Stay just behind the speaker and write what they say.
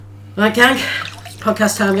Right, gang, it's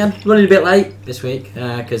podcast time again. Running a bit late this week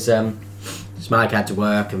because Mike had to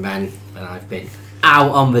work and then I've been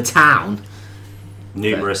out on the town.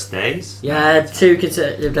 Numerous days? Yeah, 2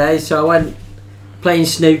 consecutive days. So I went playing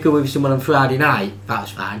snooker with someone on Friday night. That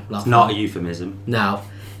was fine. It's not a euphemism. No.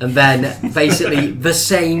 And then basically the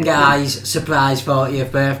same guy's surprise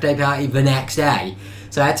 40th birthday party the next day.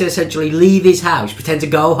 So I had to essentially leave his house, pretend to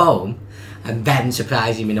go home, and then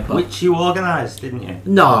surprise him in a pub. Which you organised, didn't you?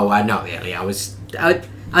 No, not really.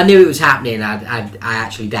 I knew it was happening. I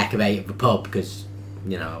actually decorated the pub because,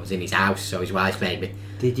 I was in his house, so his wife made me.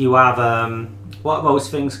 Did you have what are those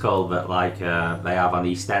things called that they have on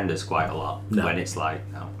EastEnders quite a lot? No. When it's like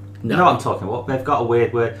No. You know what I'm talking about? They've got a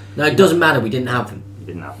weird word. No, it doesn't matter. We didn't have them. You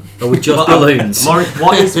didn't have them. But we're just balloons. Maurice,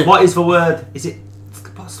 what is the word?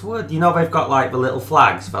 What's the word? You know they've got like the little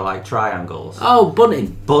flags for like triangles. Oh,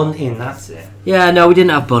 bunting. Bunting, that's it. Yeah, no, we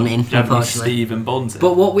didn't have bunting, unfortunately. Steve and Bunting.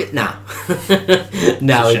 But what we... No.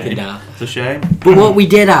 No, we did not. It's a shame. But what we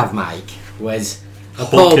did have, Mike, was a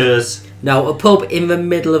Hookers. pub... No, a pub in the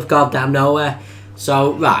middle of goddamn nowhere.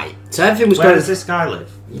 So, right. So everything was Where going... does this guy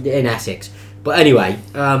live? In Essex. But anyway,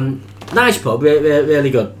 nice pub,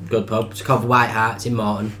 really good pub. It's called the White Hart, it's in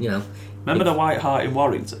Morton, Remember the White Hart in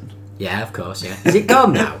Warrington? Yeah, of course, yeah. Is it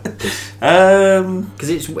gone now? Because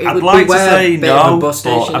I'd would like be to say bit of a no, bus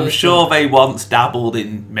but station, I'm sure they once dabbled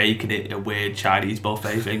in making it a weird Chinese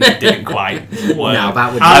buffet thing that didn't quite work. No,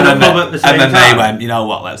 that would... And And the pub at the same then time. they went, you know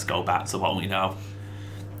what, let's go back to what we know.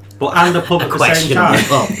 But and the pub at the same time.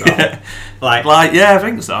 Pub. Like, yeah, I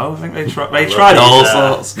think so. I think they tried all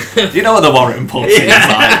sorts. Do you know what the Warrington pub is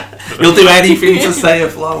like? You'll do anything to stay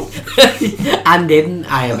afloat. And didn't,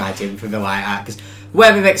 I imagine, for the White Hart, because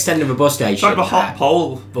where we've extended the bus station... It's like the hot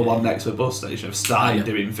pole, the one next to the bus station, have started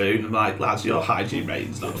doing food. I'm like, lads, your hygiene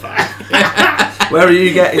rating's not fine. Where are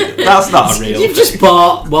you getting... That's not a real You've just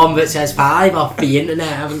bought one that says 5 off the internet,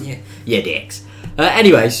 haven't you? You dicks.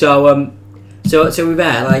 Anyway, so we're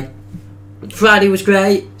there, like... Friday was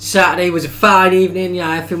great, Saturday was a fine evening,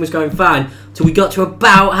 everything was going fine, till we got to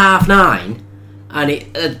about 9:30, and it...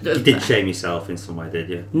 You did shame yourself in some way, did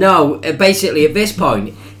you? No, basically at this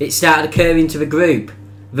point, it started occurring to the group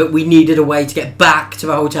that we needed a way to get back to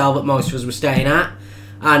the hotel that most of us were staying at,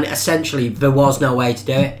 and essentially there was no way to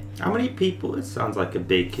do it. How many people? It sounds like a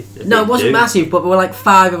big... No, it wasn't massive, but there were like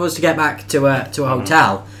 5 of us to get back to a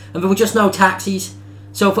hotel, and there were just no taxis.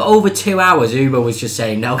 So for over 2 hours, Uber was just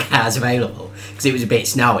saying no cars available because it was a bit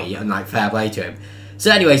snowy, and like fair play to him.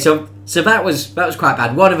 So anyway, so that was quite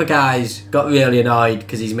bad. One of the guys got really annoyed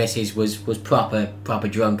because his missus was proper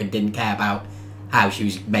drunk and didn't care about how she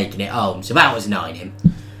was making it home. So that was annoying him.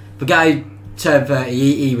 The guy turned 30,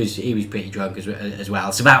 he was pretty drunk as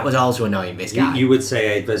well. So that was also annoying this guy. You would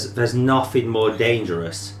say there's nothing more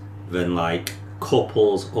dangerous than like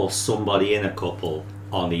couples or somebody in a couple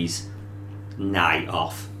on these night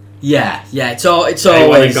off. Yeah, it's always... They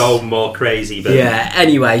want to go more crazy than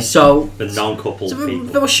anyway, so... the non-couple people.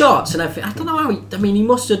 There were shots and everything. I don't know how... he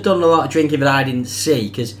must have done a lot of drinking that I didn't see,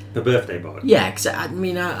 because... The birthday boy? Yeah, because,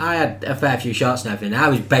 I had a fair few shots and everything. I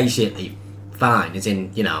was basically fine, as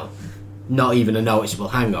in, not even a noticeable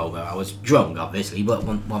hangover. I was drunk, obviously, but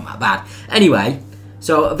wasn't that bad. Anyway,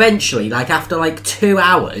 so eventually, like, after, 2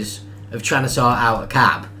 hours of trying to sort out a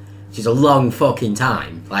cab, which is a long fucking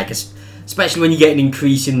time, especially when you're getting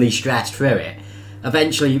increasingly stressed through it.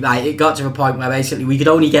 Eventually, it got to a point where basically we could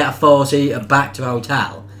only get a 4-seater back to the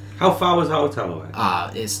hotel. How far was the hotel away?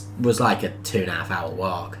 It was like a 2.5 hour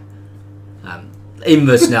walk. In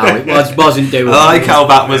the snow, it wasn't doable. I like how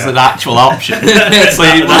that was an actual option. So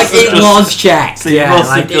you was checked. So you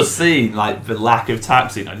must have just seen the lack of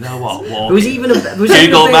taxi. You know what? There was even a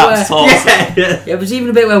Google Maps told there was even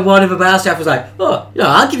a bit where one of the bar staff was like, "Oh,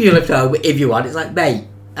 I'll give you a lift home if you want." It's like, mate,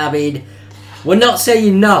 we're not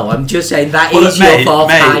saying no. I'm just saying that is your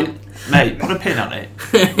fourth time. Mate, put a pin on it.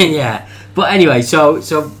 Yeah, but anyway, so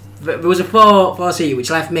there was a 4-seater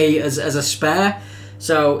which left me as a spare.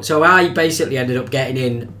 So I basically ended up getting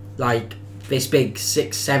in this big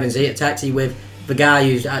 6-7 seater taxi with the guy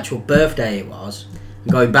whose actual birthday it was,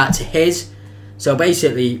 and going back to his. So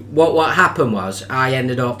basically, what happened was I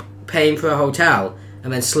ended up paying for a hotel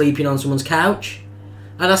and then sleeping on someone's couch.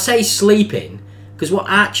 And I say sleeping because what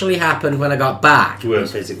actually happened when I got back... You weren't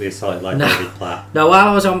physically assaulted like David Platt. No, while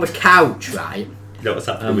I was on the couch, right... You know what's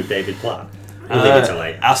happening with David Platt? We'll leave it till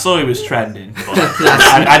later. I saw he was trending, but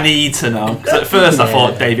I need to know. Because at first I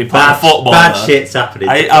thought David Platt, the footballer... Bad shit's happening.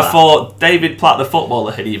 I thought David Platt, the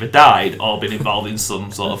footballer, had either died or been involved in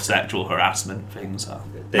some sort of sexual harassment thing, so...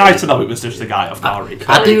 Nice to know it was just a guy off Corrie.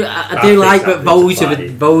 I do like that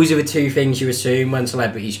those are the 2 things you assume when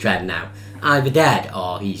celebrities trend now. either dead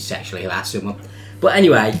or he sexually harassed someone. But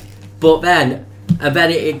anyway, then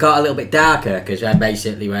it got a little bit darker because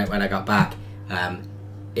basically when I got back,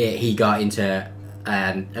 he got into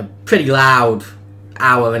a pretty loud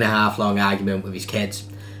hour and a half long argument with his kids,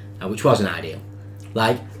 which wasn't ideal.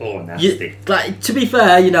 Like, nasty. To be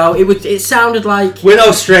fair, it sounded like we're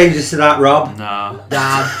no strangers to that, Rob. No.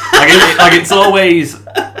 like it's always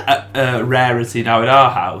a rarity now in our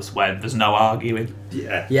house when there's no arguing.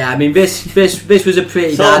 Yeah. I mean, this was a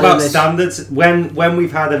pretty. It's all about standards. When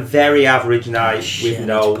we've had a very average night with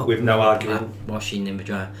no arguing, washing in the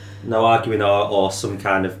dryer. No arguing or some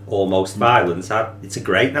kind of almost violence. It's a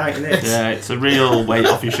great night, isn't it? Yeah, it's a real weight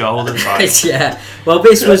off your shoulders. Like. Yeah. Well,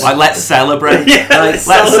 this was like let's celebrate. Let's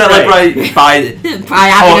celebrate by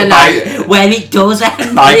having a night when it does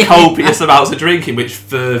end. By copious amounts of drinking, which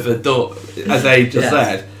further, as they just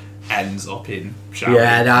said, ends up in shouting.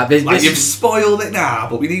 Yeah, you've spoiled it now,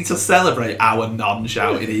 but we need to celebrate our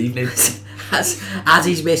non-shouting evening. As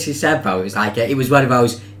his missus said, though, it was one of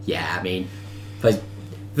those. Yeah, I mean.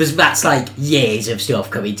 That's like years of stuff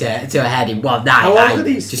coming to a head in one night. How old are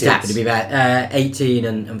these just kids? happened to be about 18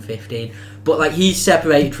 and 15. But like he's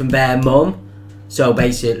separated from their mum, so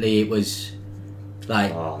basically it was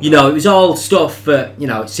like it was all stuff that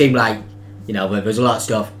it seemed like there was a lot of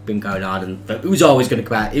stuff been going on, and it was always going to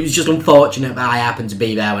come out. It was just unfortunate that I happened to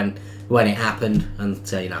be there when it happened, and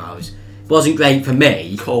it wasn't great for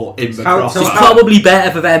me. Caught in the cross. It's probably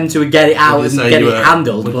better for them to get it out and get it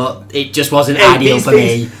handled, but it just wasn't ideal for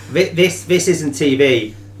me. This isn't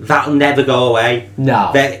TV. That'll never go away.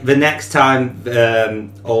 No. The next time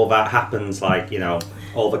all that happens,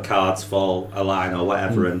 all the cards fall a line or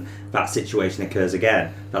whatever, and that situation occurs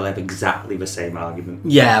again, they'll have exactly the same argument.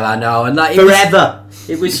 Yeah, I know, and forever.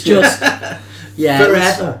 It was just. Yeah,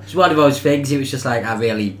 forever. It was one of those things. It was just like I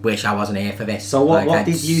really wish I wasn't here for this. So what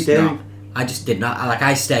did you do? I just did not.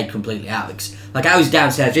 I stayed completely out. I was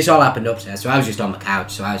downstairs. This all happened upstairs, so I was just on the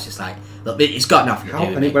couch. So I was just like, look, it's got nothing to do with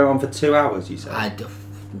it. And it went on for 2 hours, you said?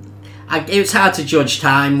 It was hard to judge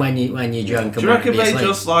time when you're drunk. Do you reckon they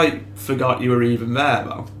just forgot you were even there,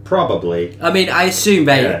 though? Probably. I mean, I assume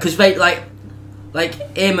because they like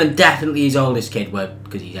him and definitely his oldest kid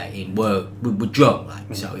because he's 18 were drunk.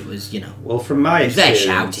 So it was Well, from my experience,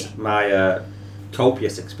 shouting. my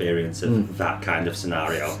copious experience of that kind of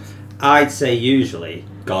scenario. I'd say usually,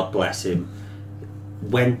 God bless him,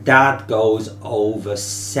 when Dad goes over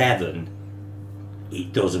 7,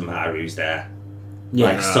 it doesn't matter who's there.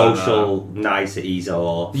 Social niceties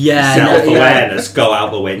or self-awareness go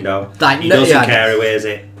out the window. He doesn't care who is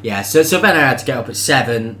it. Yeah, so then I had to get up at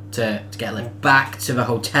 7 to get a lift back to the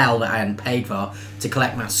hotel that I hadn't paid for to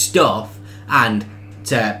collect my stuff and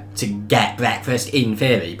to get breakfast in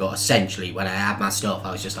theory. But essentially, when I had my stuff,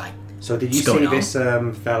 I was just like. So did you see this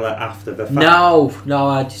fella after the fact? No,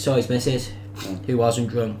 I saw his missus, who wasn't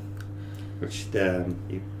drunk. Which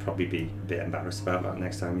you'd probably be a bit embarrassed about that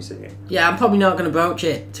next time you see it. Yeah, I'm probably not going to broach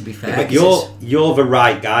it, to be fair. Yeah, but you're the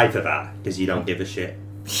right guy for that, because you don't give a shit.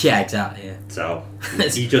 Yeah, exactly, yeah. So,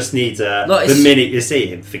 you just need to, the minute you see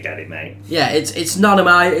him, forget it, mate. Yeah, it's none of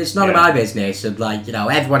my business, and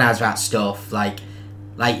everyone has that stuff, like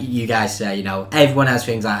you guys say, everyone has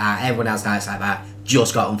things like that, everyone has nights like that.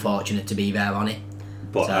 Just got unfortunate to be there on it.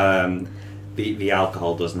 But the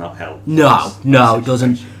alcohol does not help. No, it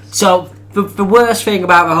doesn't. So the worst thing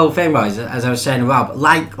about the whole thing was, as I was saying to Rob,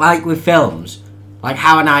 like with films,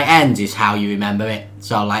 how a night ends is how you remember it.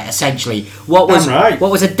 So essentially, what was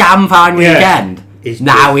a damn fine weekend. It's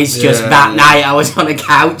just that night I was on a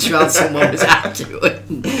couch while someone was arguing.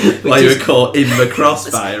 Like you were caught in the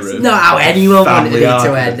crossfire of not how anyone wanted it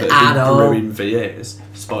to end at all. Brewing for years.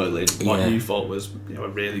 Spoiling what you thought was a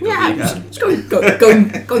really good weekend. It's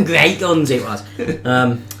going great guns it was.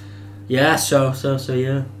 So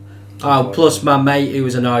yeah. Oh, plus my mate who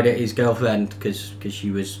was annoyed at his girlfriend because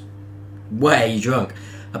she was way drunk.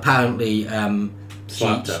 Apparently,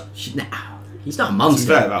 slapped her. He's not a monster.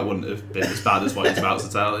 To be fair, that wouldn't have been as bad as what he's about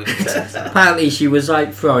to tell you. Apparently, she was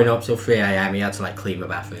throwing up till 3 a.m. He had to clean the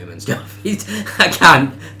bathroom and stuff. I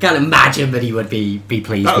can't imagine that he would be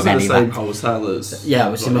pleased that with any of that. That was in the same hotel as. Yeah,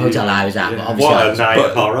 it was in the hotel I was at. Yeah. But obviously, what a night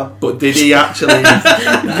of horror! But did he actually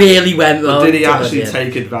really went wrong? Did he actually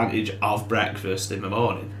take advantage of breakfast in the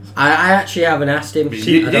morning? I actually haven't asked him.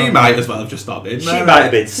 You might as well have just not been there. She might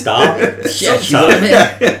have been starving. She would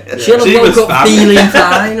have been. She'll have woke up feeling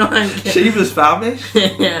fine. She was famished.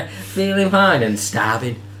 Yeah, feeling fine and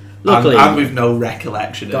starving. Luckily, and with no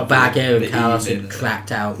recollection. got of back here and the Carlos evening. had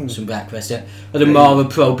cracked out some breakfast at a more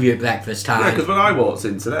appropriate breakfast Yeah, time. because when I walked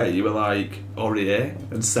in today, you were like already here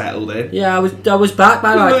and settled in. Yeah, I was back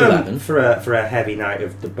by like 11. For a heavy night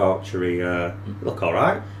of debauchery, look all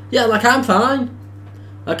right. Yeah, like I'm fine.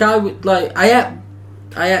 Like I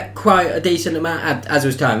ate quite a decent amount as I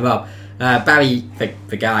was telling Rob. Barry,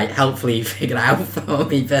 the guy, helpfully figured out for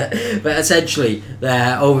me, but essentially,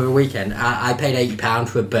 over the weekend, I paid £80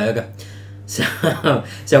 for a burger.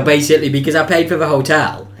 So basically, because I paid for the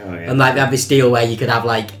hotel, and like they have this deal where you could have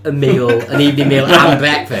like a meal, an evening meal, and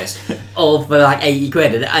breakfast, all for like 80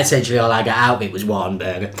 quid, and essentially all I got out of it was one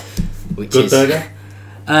burger, which Good is burger.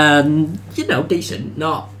 Decent,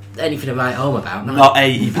 not anything to write home about. Not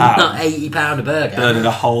 £80. Not £80 a burger. Burning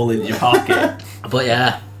a hole in your pocket. But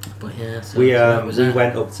yeah. So We that was it.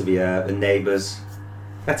 went up to the neighbours.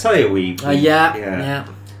 I tell you, we Yeah.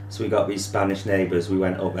 So we got these Spanish neighbours. We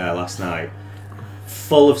went up there last night,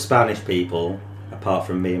 full of Spanish people, apart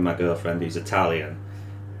from me and my girlfriend who's Italian,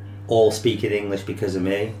 all speaking English because of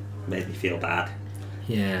me. Made me feel bad.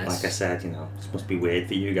 Yes. Like I said, this must be weird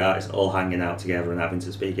for you guys, all hanging out together and having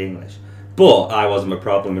to speak English. But I wasn't a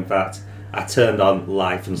problem. In fact, I turned on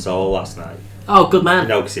Life and Soul last night. Oh, good man.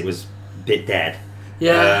 Because it was a bit dead.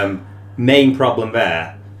 Yeah. Main problem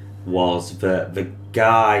there was the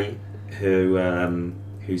guy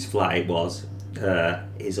whose flat it was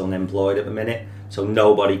is unemployed at the minute, so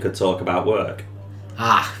nobody could talk about work.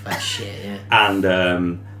 That shit, yeah.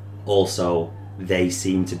 And also they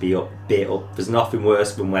seem to be a bit up. There's nothing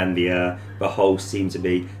worse than when the hosts seem to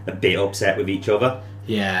be a bit upset with each other.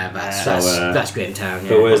 Yeah, that's Grim Town,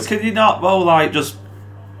 there yeah. was- Can you not, just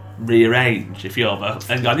rearrange if you're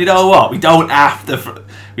and go, you know what, we don't have to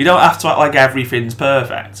act like everything's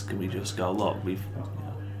perfect. Can we just go, look, we've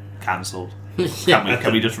cancelled.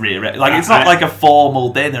 Can we just rearrange? Like, it's not like a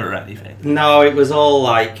formal dinner or anything. No, it was all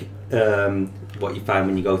like what you find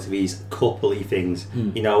when you go to these coupley things.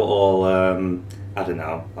 All I don't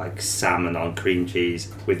know, like salmon on cream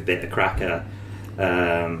cheese with a bit of cracker. What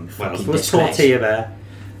else? There was tortilla there,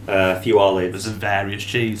 a few olives. There's various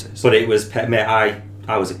cheeses. But it was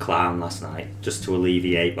I was a clown last night, just to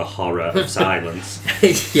alleviate the horror of silence.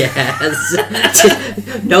 Yes.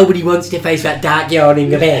 Nobody wants to face that dark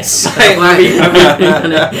yawning abyss.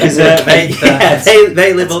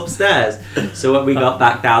 They live upstairs. So when we got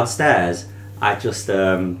back downstairs, I just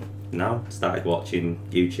started watching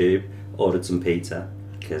YouTube, ordered some pizza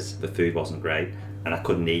because the food wasn't great, and I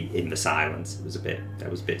couldn't eat in the silence. I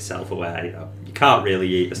was a bit self-aware. You can't really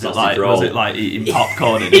eat a sausage roll. Was it like eating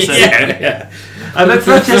popcorn in the cinema? Yeah. And then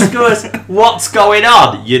Francesca goes, "What's going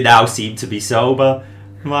on? You now seem to be sober."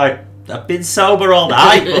 I'm like, I've been sober all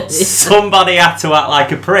night, but somebody had to act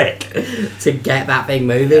like a prick to get that thing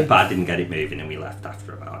moving. But I didn't get it moving, and we left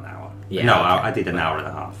after about an hour. Yeah, no, okay. I did an hour and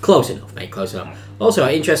a half. Close enough, mate. Close enough. Also,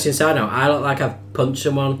 interesting side note. I look like I've punched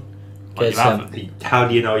someone. Well, you haven't. How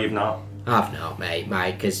do you know you've not? I've not, mate.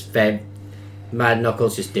 Because my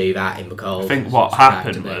knuckles just do that in the cold. I think what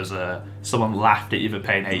happened was someone laughed at you for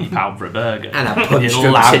paying £80 for a burger. And I punched you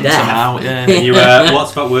him laughed to death. him out, yeah. You,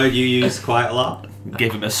 what's that word you use quite a lot?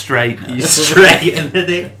 Give him a straight. Straight in the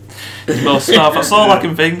dick. Most stuff. That's all I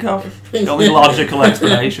can think of. The only logical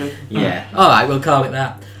explanation. Yeah. All right, we'll call it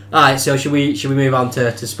that. All right. So should we move on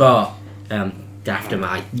to sport? After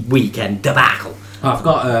my weekend debacle. Oh, I've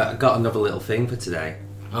got another little thing for today.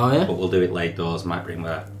 Oh yeah. But we'll do it late doors. Might bring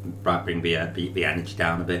the energy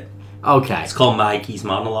down a bit. Okay. It's called Mikey's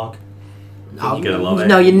monologue. Oh, You're gonna love it.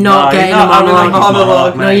 No, you're not getting a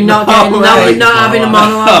monologue. No, you're not getting. No, you're not having a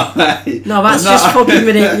monologue. No, that's just fucking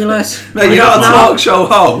ridiculous. Mate, you're not a talk show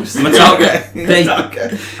host. I'm a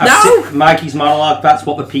No. Mikey's monologue. That's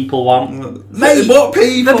what the people want. Mate, what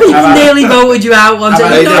people? The people nearly voted you out once. You're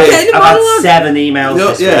not getting a I've had monologue. 7 emails.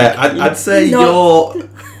 This week. I'd say Not- you're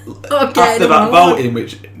Not after getting a that monologue. voting,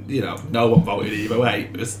 which no one voted either way.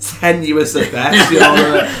 It was tenuous at best.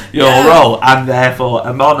 Your role, and therefore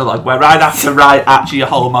a monologue where I'd have to write actually a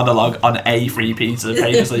whole monologue on A3 pieces of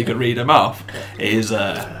paper so you could read them off is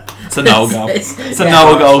it's a no-go. It's a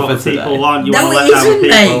no-go for today. People want. You No, want to it let down isn't,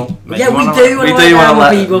 people. mate. Yeah, we do want We to do let wanna down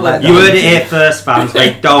let- people. let You heard it here first, fans.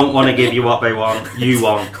 They don't want to give you what they want. You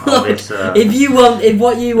want all this. If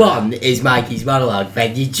what you want is Mikey's monologue,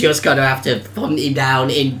 then you just got to have to hunt him down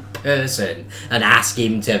in person and ask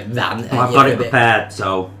him to rant. I've got it prepared,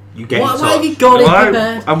 so you get Why in have you touch. got it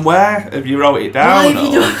prepared? And where have you wrote it down? Why have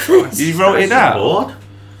you done this? You wrote it down. Bored?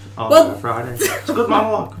 On Well- Friday. It's a good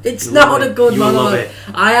monologue. It's You not love a it. good You will love monologue. it.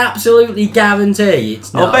 I absolutely guarantee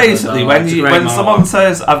it's not. Well, basically, a good when It's a great someone monologue.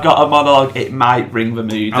 says I've got a monologue, it might bring the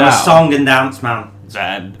mood I'm down. a song and dance man.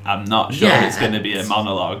 then I'm not sure Yeah. it's going to be a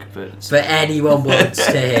monologue. But But anyone wants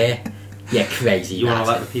to hear, you're crazy. You want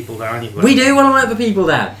to bastard. let the people down? We do want to let the people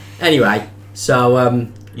down. Anyway, so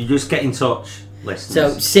You just get in touch,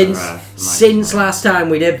 listeners. so since Mike. last time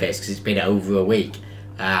we did this, because it's been over a week,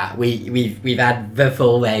 we've had the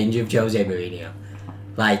full range of Jose Mourinho.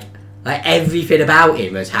 Like everything about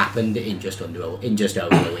him has happened in just over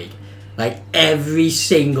a week. Like every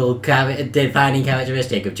single defining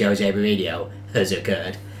characteristic of Jose Mourinho has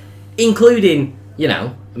occurred, including,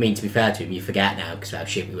 to be fair to him, you forget now because of how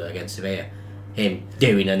shit we were against Sevilla, him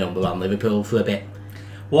doing a number on Liverpool for a bit.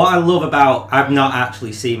 What I love about... I've not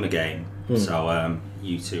actually seen the game, so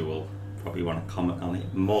you two will probably want to comment on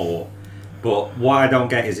it more. But what I don't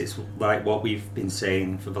get is it's like what we've been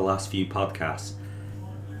saying for the last few podcasts.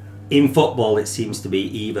 In football, it seems to be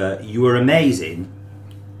either you were amazing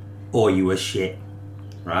or you were shit,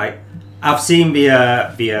 right? I've seen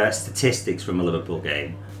via statistics from a Liverpool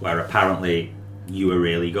game where apparently you were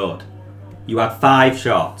really good. You had 5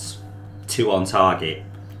 shots, 2 on target.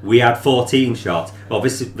 We had 14 shots. Well,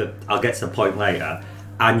 I'll get to the point later.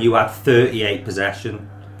 And you had 38 possession.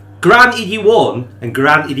 Granted, you won, and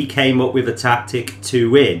granted, he came up with a tactic to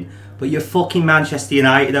win. But you're fucking Manchester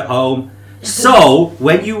United at home. So,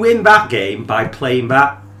 when you win that game by playing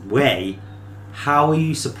that way, how are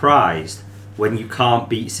you surprised when you can't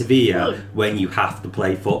beat Sevilla when you have to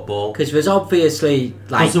play football? Because there's obviously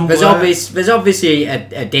Doesn't there's work. obviously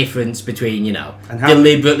a difference between And how-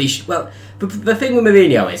 deliberately the thing with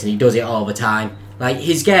Mourinho is, and he does it all the time, like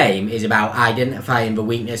his game is about identifying the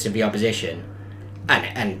weakness of the opposition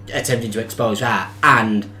and attempting to expose that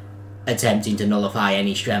and attempting to nullify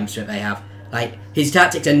any strengths that they have. Like his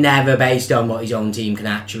tactics are never based on what his own team can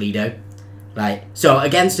actually do. Like, so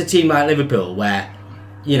against a team like Liverpool, where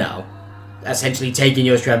essentially taking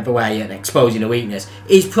your strength away and exposing a weakness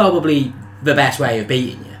is probably the best way of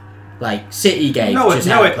beating you. Like City games just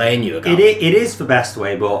outplaying you. It is the best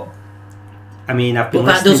way, but I mean, I've been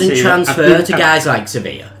But that listening doesn't transfer to guys like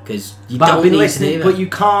Sevilla because you But I've don't been need to listening, do that. but you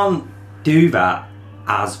can't do that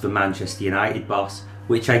as the Manchester United boss,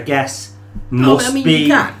 which I guess must be. You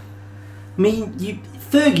can. I mean,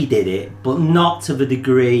 Fergie did it, but not to the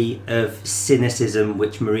degree of cynicism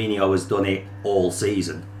which Mourinho has done it all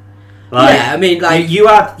season. Yeah, I mean, like you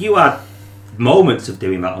had moments of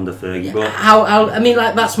doing that under Fergie, but I mean,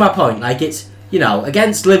 like that's my point. Like it's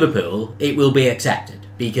against Liverpool, it will be accepted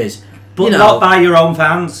because not by your own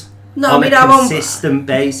fans. No, on I mean, a I won't- consistent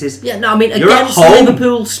basis. Yeah, no, I mean You're at against home.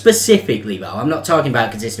 Liverpool specifically, though. I'm not talking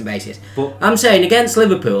about consistent basis. But- I'm saying against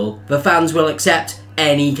Liverpool, the fans will accept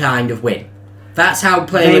any kind of win. That's how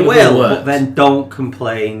playing They Liverpool will, works. but then don't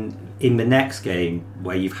complain in the next game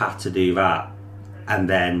where you've had to do that, and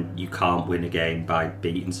then you can't win a game by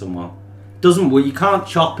beating someone. You can't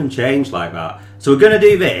chop and change like that. So we're going to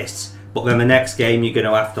do this, but then the next game you're going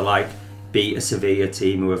to have to beat a Sevilla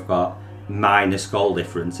team who have got minus goal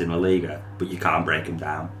difference in La Liga, but you can't break them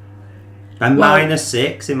down. And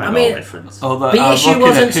 -6 in my goal difference. although The I was issue looking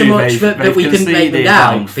wasn't at so who much that we couldn't break them conceded,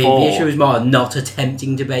 down. like, The 4. issue was more not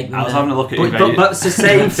attempting to break them I was down. having a look at who But it's the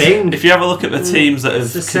same thing. If you have a look at the teams that have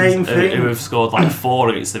It's the same thing. who have scored 4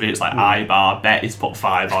 against Sevilla, it's like Eibar, Betis put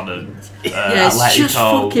 5 on them. Yeah, it's Atletico. just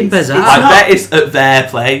fucking bizarre. It's Like not- Betis at their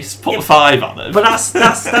place put 5 on them. But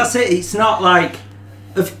that's it. It's not like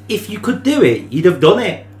if you could do it, you'd have done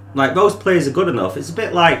it. Like those players are good enough. It's a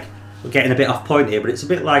bit like we're getting a bit off point here, but it's a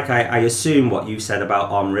bit like I assume what you said about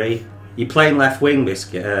Henry. You're playing left wing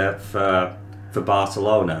for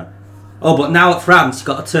Barcelona. Oh, but now at France, you've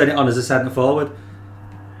got to turn it on as a centre forward.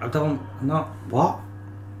 What?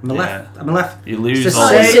 I'm a left. You lose It's the all,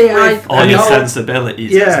 same with- all your I know.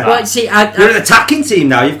 sensibilities. Yeah. It's that. Well, see, You're an attacking team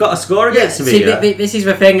now. You've got to score against see, Sevilla. this is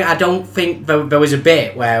the thing. I don't think there was a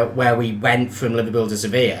bit where we went from Liverpool to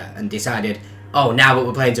Sevilla and decided, oh, now that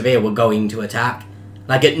we're playing Sevilla, we're going to attack.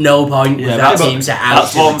 Like at no point was Yeah, that but team set out.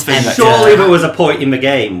 that's to one thing attempt that- to Surely attack. there was a point in the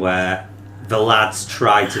game where the lads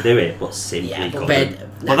tried to do it, but simply Yeah, but couldn't.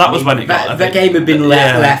 Well, that was when it got- I the think- game had been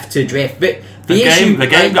Yeah. left to drift. But The issue,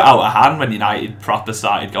 game got out of hand when United proper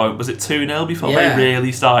started going. Was it 2-0 before Yeah. they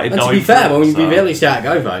really started And to going? be fair, for it, when we so- really started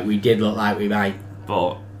going for it, we did look like we might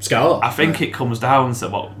But score. I think it comes down to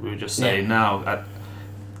what we were just saying now.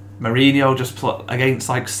 Mourinho just against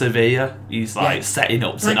Sevilla. He's setting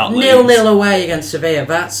up to Like not lose. 0-0 away against Sevilla,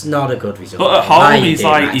 that's not a good result. But at My home, he's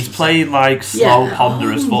opinion, he's actually. playing slow, Yeah, at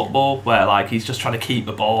ponderous home. football, where he's just trying to keep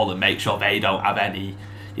the ball and make sure they don't have any,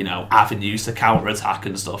 avenues to counter attack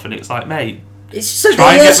and stuff. And it's like, mate, It's Sevilla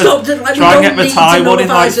try and get stopped the, it, like, we try and don't get the need tie to one in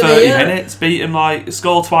nullify 30 Sevilla. minutes, beat him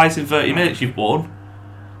score twice in 30 minutes, you've won.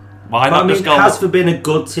 Why But not I mean, just go? has there been a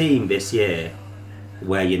good team this year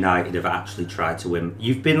where United have actually tried to win.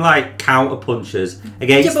 You've been like counter punchers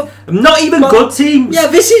against Yeah, not even good teams. Yeah,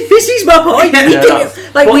 this is my point.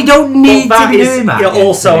 We don't need to be doing that.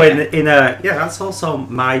 Also, that's also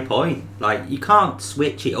my point. Like, you can't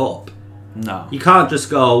switch it up. No. You can't just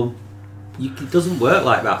go. It doesn't work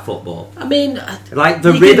like that, football. I mean, like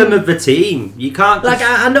the rhythm of the team, you can't. Like,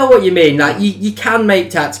 I know what you mean. Like, you can make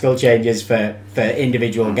tactical changes for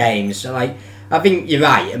individual games. So, like, I think you're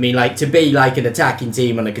right. I mean, like, to be like an attacking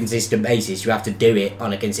team on a consistent basis, you have to do it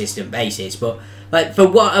on a consistent basis. But like for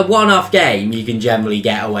a one-off game, you can generally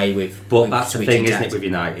get away with. But that's the thing, isn't it, with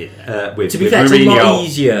United? To be fair, it's a lot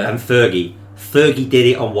easier. And Fergie did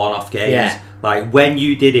it on one-off games. Yeah. Like when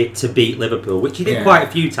you did it to beat Liverpool, which he did quite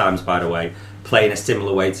a few times, by the way, playing a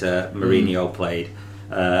similar way to Mourinho played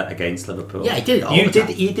against Liverpool. Yeah, he did it all the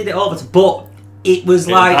time. You did it all the time, but. It was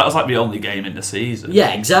like... That was like the only game in the season.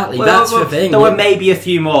 Yeah, exactly. That's the thing. There were maybe a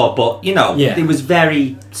few more, but, it was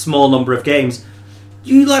very small number of games.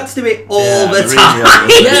 You lads do it all the time.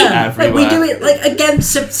 Yeah, like we do it like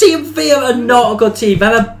against Villa, are not a good team.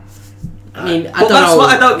 And I mean, I don't know what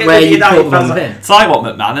I don't get where with you United put fans. them in. It's like what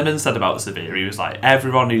McManaman said about Sevilla. He was like,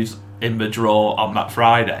 everyone who's in the draw on that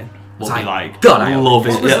Friday will be like, God, I love it.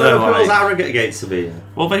 What was Liverpool's arrogant against Sevilla?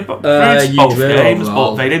 Well, they both games,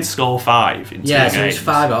 overall. but they did score 5 in 2 Yeah, games. so it's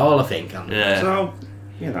 5-5, I think. Yeah. So,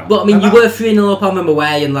 But I mean, you were 3-0 up on them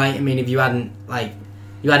away, and like, I mean, if you hadn't like,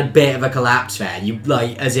 you had a bit of a collapse there. You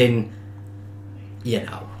like, as in,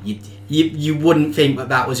 you wouldn't think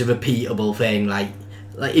that was a repeatable thing. Like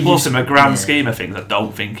if plus, in a grand scheme of things, I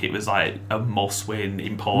don't think it was like a must-win,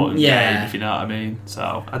 important game. If you know what I mean.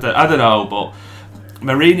 So I don't know, but.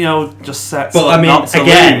 Mourinho just sets up not to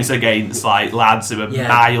lose against like lads who are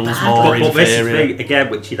miles more inferior. But this is the thing, again,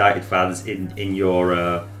 which United fans in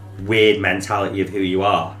your weird mentality of who you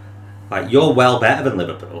are, like you're well better than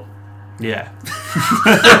Liverpool. Yeah.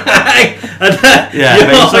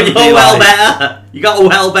 You're well better. You got a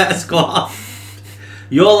well better squad.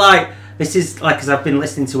 You're like, this is like, because I've been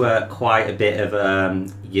listening to quite a bit of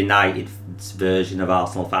United version of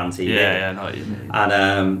Arsenal fan TV. Yeah, I know what you mean.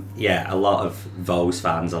 And a lot of those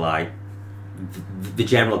fans are like, the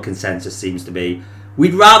general consensus seems to be,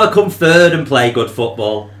 we'd rather come third and play good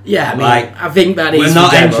football. Yeah, I mean, I think that we're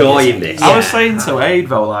not enjoying this. I was saying to Aid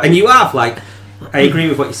though, like, and you have like, I agree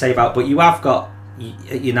with what you say about, but you have got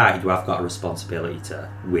at United, you have got a responsibility to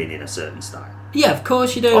win in a certain style. Yeah, of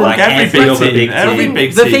course you do. Well, like every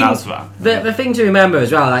big team has that. The thing to remember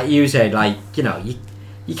as well, like you said, like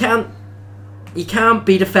you can't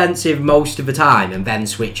be defensive most of the time and then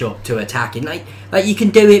switch up to attacking. Like you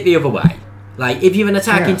can do it the other way. Like if you're an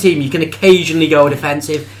attacking team, you can occasionally go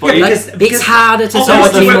defensive. But it's harder to tell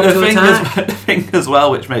a team up to attack. The thing as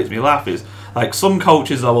well, which makes me laugh, is like some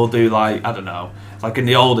coaches will do like, I don't know, like in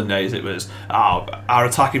the olden days it was our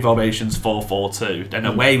attacking formation's 4-4-2, then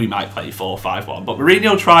away we might play 4-5-1. But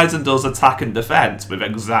Mourinho tries and does attack and defence with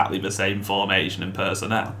exactly the same formation and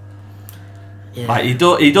personnel. Yeah. Like he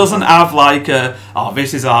doesn't have like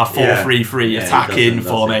this is our 4-3-3 attacking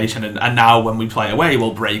formation, and now when we play away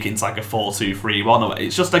we'll break into like a 4-2-3-1 away.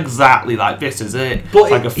 It's just exactly like this is it. But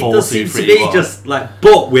it's like a 4-2-3-1. Just like,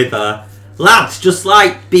 but with lads, just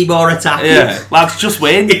like be more attacking. Yeah, lads, just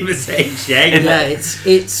win in the same shape. Yeah,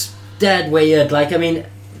 it's dead weird. Like I mean,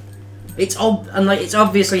 it's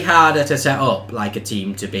obviously harder to set up like a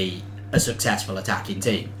team to be a successful attacking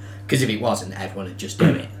team, because if it wasn't, everyone would just do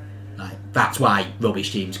it. Like that's why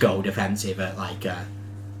rubbish teams go defensive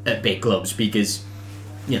at big clubs, because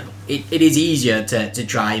it is easier to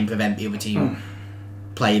try and prevent the other team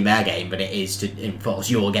playing their game than it is to enforce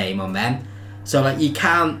your game on them. So like you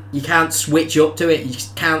can't switch up to it. You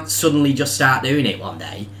can't suddenly just start doing it one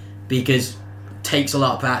day, because it takes a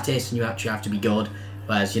lot of practice and you actually have to be good.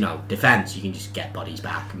 Whereas defence, you can just get bodies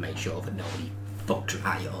back and make sure that nobody fucks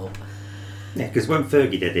right up. Yeah, because when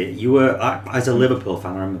Fergie did it, you were, as a Liverpool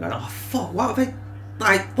fan, I remember going, oh fuck, what have they,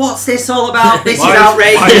 like, what's this all about? This is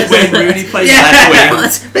outrageous. When Rooney plays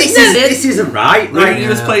this isn't right. Like, Rooney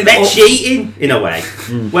was playing they're cheating, in a way.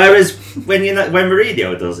 Whereas, when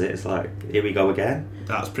Mourinho does it, it's like, here we go again.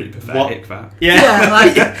 That's pretty pathetic, that. Yeah,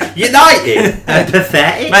 like, United are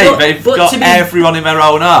pathetic. Mate, they've got everyone in their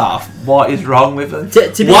own half. What is wrong with them?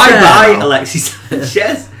 Why buy Alexis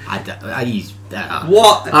Sanchez?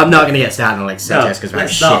 What? I'm not going to get started on Alexis Sanchez because I'm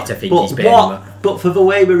shit. I think he's been. But for the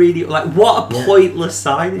way Mourinho, like, what a pointless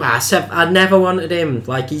signing. I never wanted him.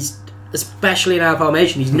 Like, he's, especially in our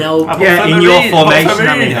formation, he's no. In your formation,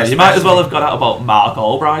 I mean, you might as well have got out about Mark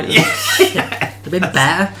Albright. They've been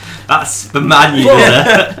better. That's the man you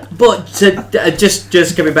were. But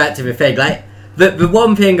just coming back to the thing, like, The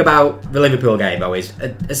one thing about the Liverpool game, though, is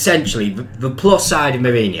essentially the plus side of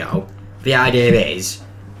Mourinho. The idea is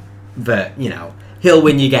that, you know, he'll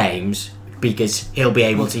win your games because he'll be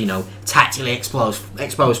able to, you know, tactically expose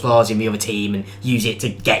flaws in the other team and use it to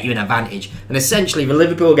get you an advantage. And essentially, the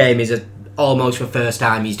Liverpool game is almost the first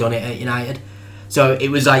time he's done it at United. So it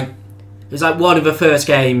was like one of the first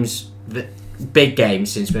games, big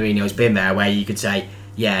games since Mourinho's been there, where you could say,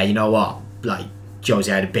 yeah, you know what, like,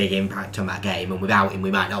 Jose had a big impact on that game, and without him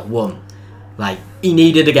we might not have won. Like, he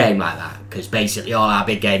needed a game like that, because basically all our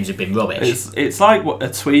big games have been rubbish. It's like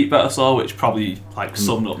a tweet that I saw, which probably like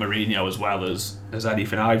summed up Mourinho as well as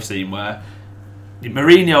anything I've seen, where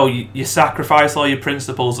Mourinho, you sacrifice all your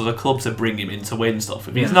principles as a club to bring him in to win stuff.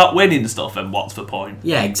 If he's not winning stuff, then what's the point?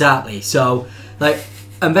 Yeah, exactly. So, like,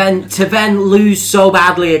 and then to lose so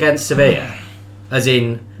badly against Sevilla, as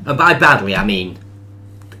in, and by badly I mean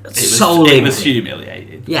it was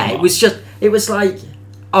humiliating. Yeah, it was like,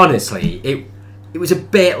 honestly, it was a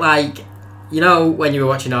bit like, you know, when you were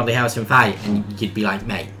watching Audley Howson fight and you'd be like,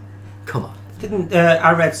 mate, come on.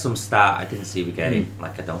 I read some stat, I didn't see the game,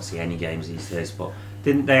 like I don't see any games these days, but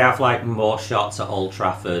didn't they have like more shots at Old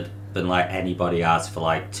Trafford than like anybody has for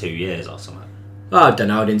like 2 years or something? Oh, I don't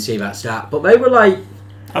know, I didn't see that stat, but they were like...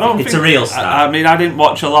 It's a real stat. I mean, I didn't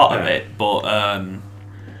watch a lot of it, but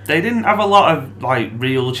they didn't have a lot of like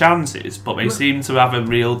real chances, but they seemed to have a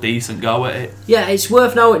real decent go at it. Yeah, it's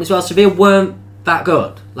worth noting as well, Sevilla weren't that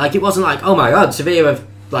good. Like, it wasn't like, oh my god, Sevilla have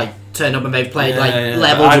like turned up and they've played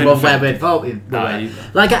levels above where we'd thought we were.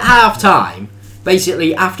 Like, at half time,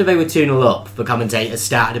 basically after they were 2-0 up, the commentators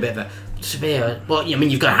started a bit of a Sevilla, well, I mean,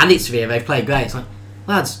 you've got to hand it to Sevilla, they've played great. It's like,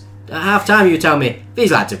 lads, at half time you were telling me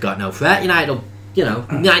these lads have got no threat, United will, you know,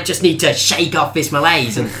 United just need to shake off this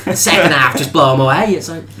malaise and the second half just blow them away. It's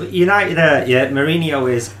like, but United,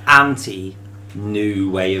 Mourinho is anti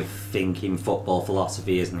new way of thinking football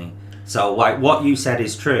philosophy, isn't he? So, like, what you said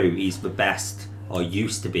is true. He's the best, or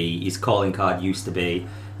used to be. His calling card used to be,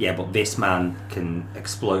 yeah, but this man can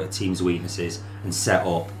exploit a team's weaknesses and set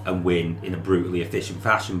up and win in a brutally efficient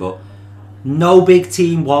fashion. But no big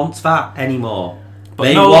team wants that anymore.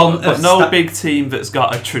 But no big team that's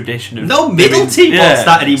got a tradition of... No middle team wants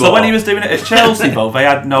that anymore. So when he was doing it at Chelsea, though, they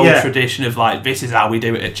had no tradition of, like, this is how we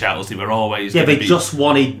do it at Chelsea. We're always... Yeah, they just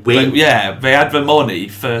wanted win. But, they had the money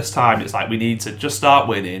first time. It's like, we need to just start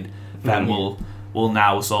winning, then we'll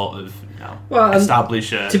now sort of, you know,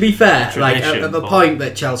 establish a... To be fair, tradition, like, at the point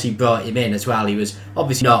that Chelsea brought him in as well, he was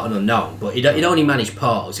obviously not an unknown, but he'd only managed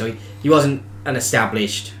Porto, so he wasn't an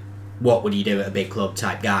established, what would you do at a big club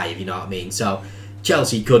type guy, if you know what I mean. So...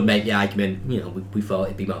 Chelsea could make the argument, you know, we thought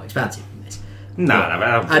it'd be more expensive than this.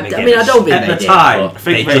 I don't think at the time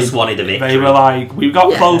they just wanted a victory. They were like, we've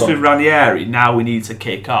got close with Ranieri, now we need to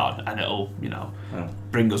kick on, and it'll, you know,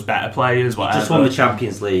 bring us better players, whatever. Just won the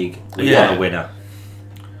Champions League, we want a winner.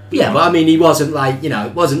 Yeah, but I mean, he wasn't like, you know,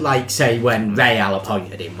 it wasn't like, say, when Real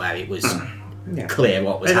appointed him, where it was clear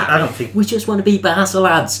what was happening. I don't think... We just want to beat Barca,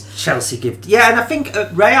 lads. Chelsea give... Yeah, and I think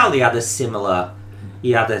at Real he had a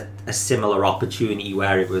similar opportunity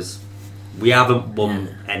where it was, we haven't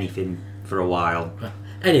won anything for a while.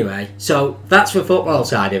 Anyway, so that's the football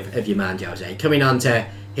side of your man, Jose. Coming on to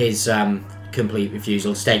his complete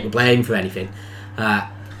refusal to take the blame for anything. However,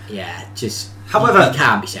 you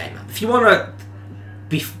can't be saying that. If you want to,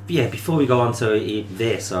 before we go on to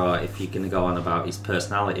this, or if you're going to go on about his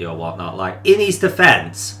personality or whatnot, like, in his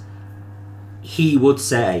defence, he would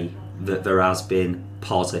say that there has been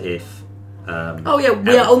positive... we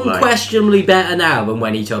are unquestionably better now than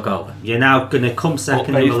when he took over. You're now going to come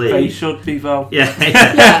second in the league. They should be, though. Yeah.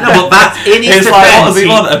 No, but that's in his defence. It's like, what does he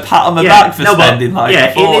want? A pat on the back for spending like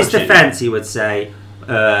a fortune? In his defence, he would say,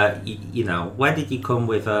 you know, where did you come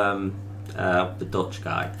with the Dutch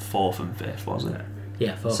guy? 4th and 5th, wasn't it?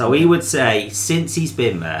 Yeah, 4th. So he would say, since he's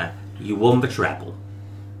been there, you won the treble.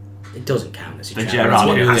 It doesn't count as a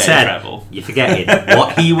treble. I said, treble. You're forgetting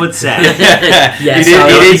what he would say. He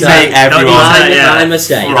did make everyone... My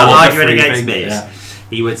mistake. I'm arguing against me. Yeah.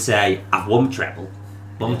 He would say, I've won the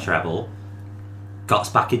treble, got us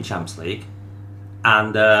back in Champions League,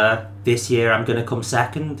 and this year I'm going to come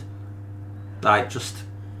second. Like, just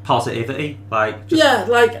positivity.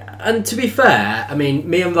 And to be fair, I mean,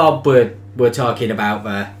 me and Rob were talking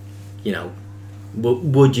about you know,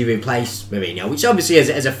 would you replace Mourinho? Which obviously,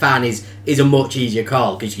 as a fan, is a much easier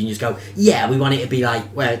call, because you can just go, yeah, we want it to be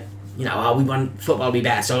like, well, you know, we want football to be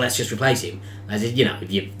better, so let's just replace him. As you know,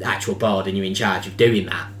 if you're actual board and you're in charge of doing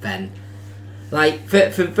that, then, like,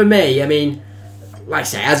 for me, I mean, like I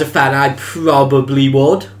say, as a fan, I probably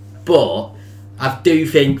would, but I do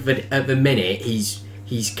think that at the minute he's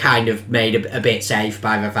he's kind of made a bit safe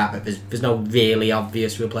by the fact that there's no really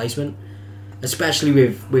obvious replacement, especially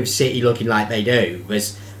with City looking like they do.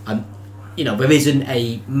 There's there isn't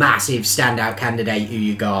a massive standout candidate who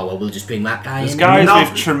you go, oh, well, we'll just bring that guy There's in. guys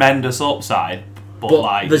with tremendous upside, but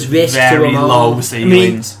like there's risk very to them all. low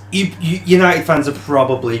ceilings. United fans would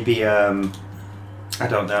probably be, I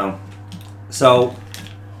don't know. So,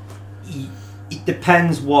 it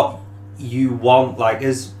depends what you want. Like,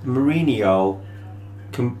 as Mourinho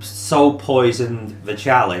so poisoned the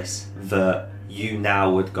chalice that you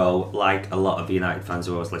now would go, like a lot of the United fans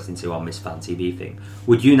who I was listening to on this Fan TV thing,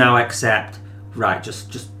 would you now accept, right,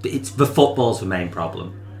 just it's the football's the main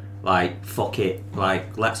problem? Like, fuck it.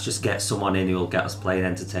 Like, let's just get someone in who'll get us playing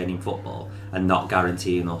entertaining football and not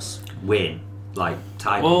guaranteeing us win, like,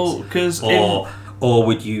 titles. Well, because or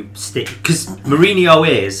would you stick? Because Mourinho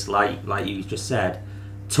is, like you just said,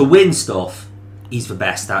 to win stuff, he's the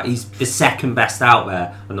best out. He's the second best out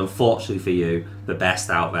there, and unfortunately for you, the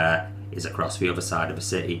best out there is across the other side of the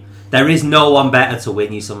city. There is no one better to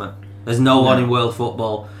win you something. There's no one in world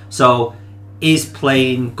football. So, is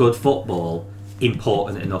playing good football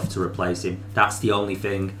important enough to replace him? That's the only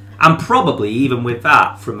thing. And probably, even with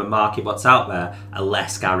that, from the market what's out there, a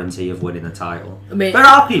less guarantee of winning a title. I mean, there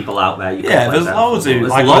are people out there you can play there's better loads football. who,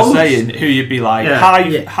 There's like I loads. was saying, who you'd be like, Yeah.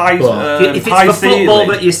 If it's high the football ceiling,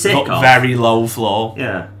 that you're sick but of. very low floor.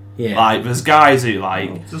 Yeah. Yeah. Like, there's guys who,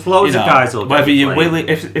 like, There's loads of guys who'll whether get you're playing. willing,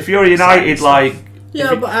 if you're United, like,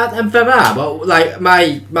 Yeah, but and for that, but like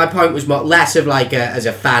my point was more less of like as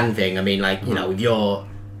a fan thing. I mean, like, you know, if you're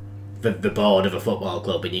the board of a football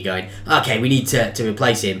club and you're going, okay, we need to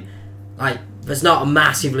replace him. Like, there's not a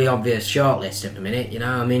massively obvious shortlist at the minute. You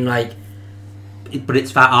know, I mean, like. But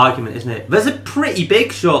it's that argument, isn't it? There's a pretty big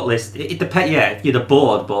shortlist. It depends. Yeah, if you're the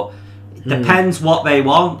board, but it depends what they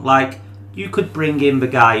want. Like, you could bring in the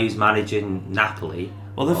guy who's managing Napoli.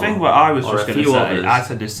 well, the thing what I was or just a going to few say, others. I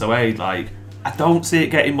said this to Wade, like, I don't see it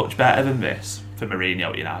getting much better than this for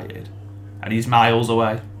Mourinho at United, and he's miles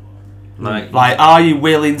away. Like, Are you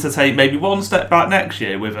willing to take maybe one step back next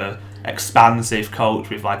year with a expansive coach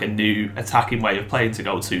with like a new attacking way of playing to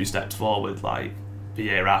go 2 steps forward, like the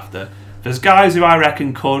year after? There's guys who I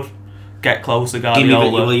reckon could get close to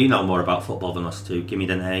Guardiola. well, you know more about football than us two. Give me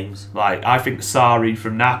the names. Like, I think Sarri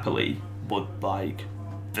from Napoli would, like,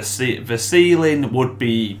 the ceiling would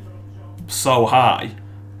be so high,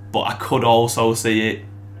 but I could also see it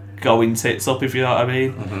going tits up, if you know what I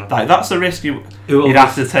mean. Mm-hmm. Like, that's the risk you'd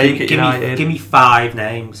have to take at United. Give me 5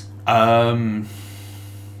 names. The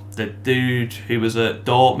dude who was at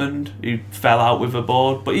Dortmund who fell out with the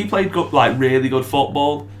board, but he played good, like really good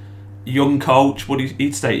football. Young coach, would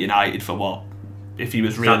he'd stay at United for what? If he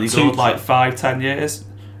was really good, like 5-10 years.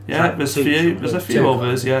 Yeah, there's a few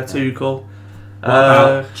others. Yeah, Tuchel. What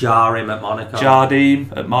about Jarim at Monaco?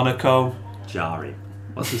 Jardim at Monaco. Jarim.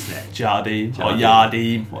 What's his name? Jardim or Jardim.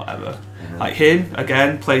 Yardim, whatever. Like him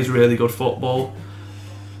again, plays really good football.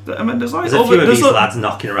 I mean, there's like There's a few of these lads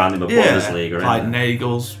knocking around in the Bundesliga, like isn't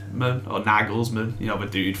Nagelsmann, you know, the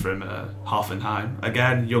dude from Hoffenheim.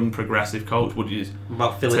 Again, young progressive coach. Would you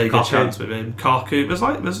about Philip take Cocu? a chance with him? Cocu. There's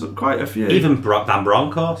quite a few. Even Van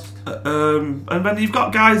Bronckhorst. And then you've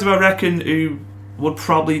got guys who I reckon who would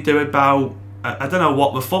probably do about, I don't know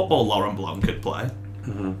what the football Laurent Blanc could play,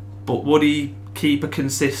 but would he keep a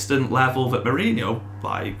consistent level that Mourinho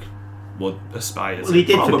would aspire to? Well, he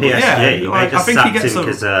did Probably. for PSG. Yeah, They like, I just think he sacked gets him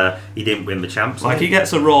because he didn't win the Champions League. he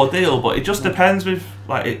gets a raw deal, but it just depends with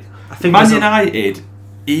I think Man there's United.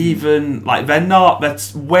 Even like they're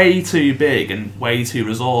way too big and way too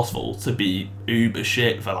resourceful to be uber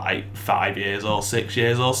shit for like 5 years or 6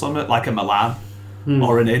 years or something, like a Milan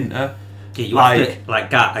or an Inter. Yeah, you have to,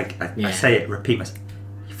 like that. I say it, repeat myself.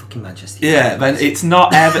 You fucking Manchester United. Yeah, then it's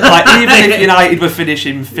not ever like even if United were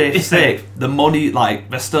finishing 5th, 6th, the money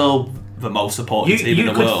they're still the most supported team in the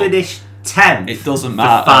You world. could finish 10th. It doesn't for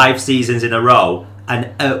matter. 5 seasons in a row,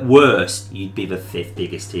 and at worst, you'd be the 5th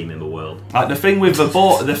biggest team in the world. Like the thing with the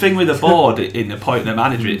board, in the point of the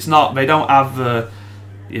manager, it's not they don't have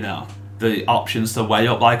the options to weigh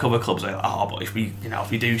up like other clubs. They're like, but if we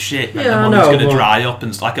do shit, then the money's going to dry up,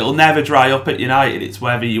 and like it'll never dry up at United. It's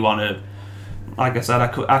whether you want to, like I said,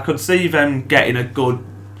 I could see them getting a good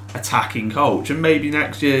attacking coach, and maybe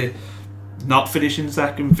next year not finishing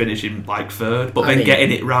second, finishing like third, but then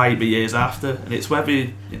getting it right the years after, and it's whether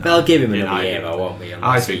they'll give him another year, though, won't we?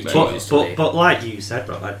 I think But like you said,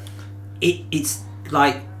 bro, like it's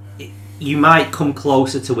like you might come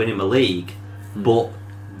closer to winning the league, but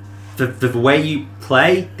the way you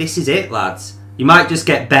play, this is it, lads. You might just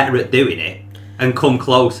get better at doing it and come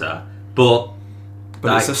closer, but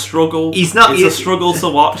But Like, it's a struggle. he's not- It's a struggle to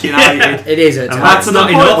watch United. It is at And times. That's to the not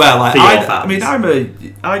point enough where, like, for your I fans.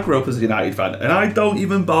 mean, I grew up as a United fan, and I don't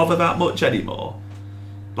even bother that much anymore.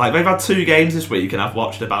 Like, they've had 2 games this week, and I've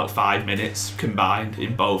watched about 5 minutes combined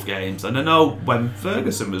in both games. And I know when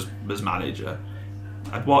Ferguson was manager,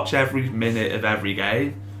 I'd watch every minute of every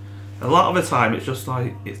game. A lot of the time, it's just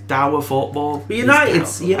like, it's dour football. But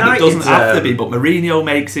United's- And it United's, doesn't have to be, but Mourinho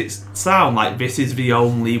makes it sound like this is the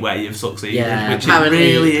only way of succeeding, Yeah, which it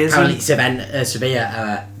really isn't. apparently Sevilla are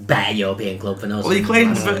a better European club than us. Well, he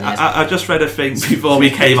claims Yes. that I just read a thing before we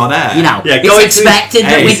came on air. You know, Yeah, it's going to- expected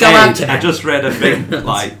that we go out to I them. just read a thing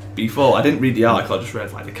like before. I didn't read the article. I just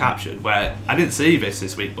read like the caption where I didn't see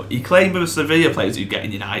this week, but he claimed there were Sevilla players who'd get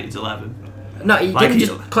in United's 11. No, he like didn't he-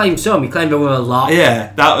 just claim some. He claimed there were a lot.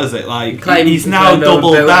 Yeah, that was it. Like claimed- he's he now claimed there were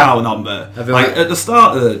doubled Villa- down on the Villa- like at the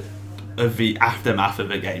start of the aftermath of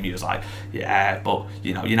the game. He was like, "Yeah, but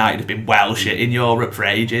you know, United have been well shit in Europe for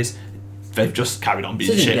ages. They've just carried on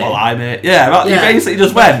being Didn't shit they? while I'm here." Yeah, but Yeah. he basically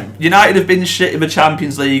just went. United have been shit in the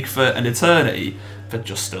Champions League for an eternity. They're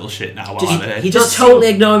just still shit now while I'm here. he Just does totally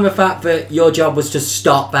ignoring the fact that your job was to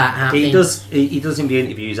stop that happening. He does in the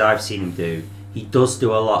interviews I've seen him do. He does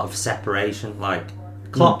do a lot of separation. Like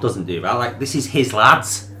Klopp doesn't do that. Like this is his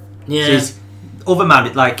lads. Yeah. This is other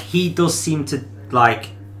man. Like he does seem to like.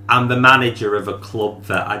 I'm the manager of a club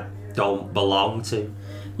that I don't belong to.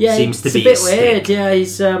 Yeah, seems to it's be a bit his weird. stick. Yeah,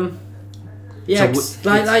 he's yeah, So 'cause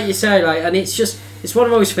it's- like you say, like, and it's one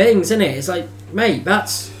of those things, isn't it? It's like, mate,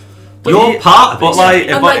 that's You're part of but it. like-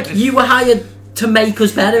 and but- like you were hired to make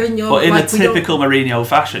us better in your. But in like, a typical Mourinho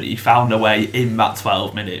fashion, he found a way in that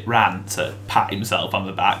 12-minute rant to pat himself on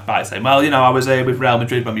the back by saying, "Well, you know, I was here with Real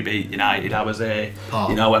Madrid when we beat United. I was here,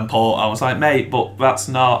 you know, when Porto." I was like, "Mate, but that's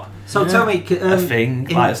not So tell me, a thing.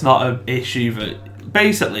 Like, it's not an issue that."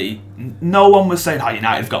 Basically, no one was saying, "Oh,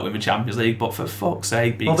 United have got to win the Champions League," but for fuck's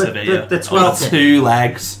sake, beat Well, Sevilla the on 12 2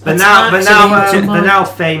 legs. the That's now absolutely the now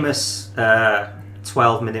famous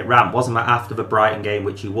 12-minute rant wasn't that after the Brighton game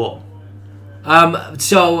which you won?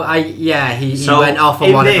 So he So, went off on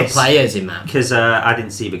in one of the this- players in that. Because I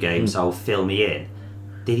didn't see the game, so fill me in.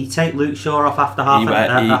 Did he take Luke Shaw off after half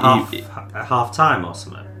half time or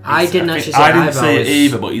something? I didn't actually see I it didn't either. see it was-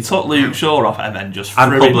 either, but he took Luke Shaw off and then just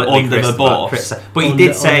And threw him publicly under the bus. But he Under-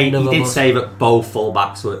 did say under the bus. that both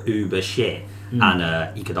fullbacks were uber shit,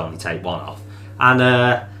 and he could only take one off. And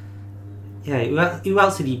who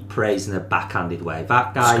else did he praise in a backhanded way?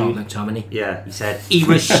 That guy. Scott McTominay. Yeah, he said he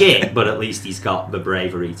was shit, but at least he's got the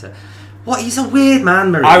bravery to. What? He's a weird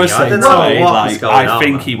man, Mourinho. I was saying don't to know me, what like, is going I on,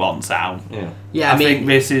 think man. he wants out. Yeah. Yeah, I think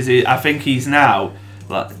this is it. I think he's now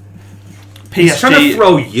like He's trying to PSG.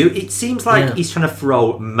 throw you. It seems like Yeah. he's trying to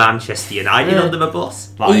throw Manchester United Yeah. under the bus.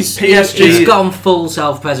 Like he's PSG. gone full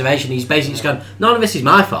self-preservation. He's basically just gone, none of this is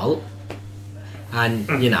my fault.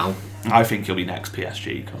 And, you know, I think he'll be next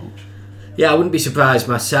PSG coach. yeah, I wouldn't be surprised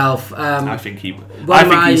myself. I think he. One I of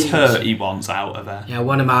think my- he's hurt. He wants out of there. Yeah,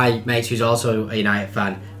 one of my mates who's also a United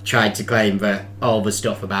fan tried to claim that all the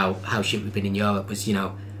stuff about how shit we've been in Europe was, you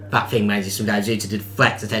know, that thing managers sometimes do to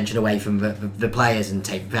deflect attention away from the players and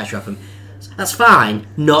take pressure off them. That's fine.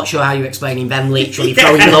 Not sure how you're explaining them literally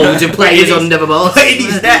throwing loads of players In his- under the bus. In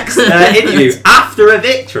his next interview after a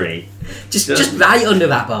victory. just right under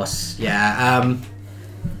that bus. Yeah,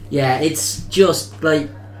 yeah. It's just like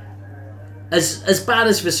as bad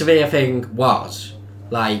as the Sevilla thing was.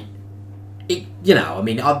 Like, it, you know, I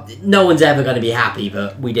mean, no one's ever going to be happy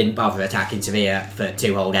that we didn't bother attacking Sevilla for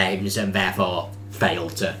 2 whole games and therefore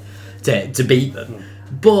failed to beat them.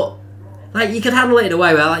 But like, you could handle it in a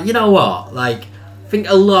way where, like, you know what, like. I think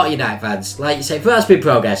a lot of United fans, like you say, first big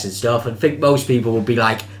progress and stuff, and I think most people will be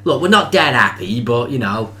like, look, we're not dead happy, but, you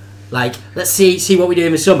know, like, let's see what we do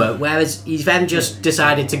in the summer. Whereas he's then just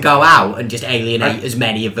decided to go out and just alienate as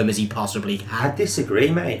many of them as he possibly I can. disagree,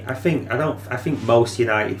 mate. I think most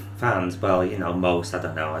United fans, well, you know, most, I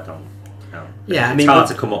don't know. Yeah, I it's mean, hard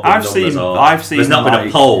to come up with I've numbers. seen There's not been a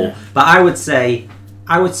like- poll, but I would say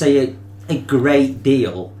a great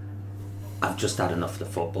deal. I've just had enough of the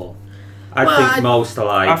football. I Well, think most are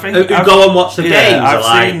like I think who I've- go and watch the yeah, games. I've are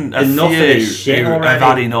like seen a enough few of this shit who already. have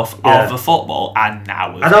had enough Yeah. of the football and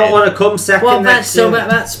now. I don't want to come second. Well, next year.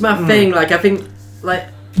 that's my thing. Like, I think,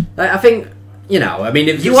 I think, you know, I mean,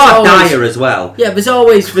 if You there's are always- dire as well. Yeah, there's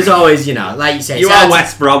always, you know, like you say, You it's are hard to-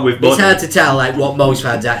 West Brom with It's money. hard to tell like what most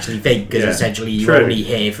fans actually think because Yeah, essentially you true. only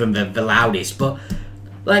hear from the loudest. But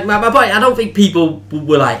like my point, I don't think people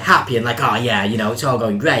were like happy and like, oh yeah, you know, it's all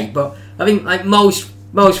going great. But I think like most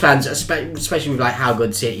fans, especially with like how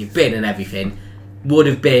good City have been and everything, would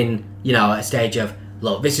have been, you know, at a stage of,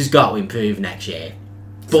 look, this has got to improve next year.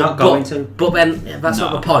 It's not going to. But then that's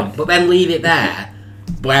not No. the point. But then leave it there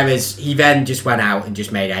Whereas he then just went out and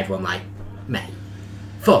just made everyone like, mate,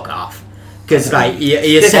 fuck off. Because like he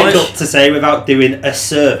Difficult essentially, to say without doing a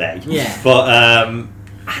survey. Yeah. But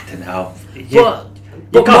I don't know.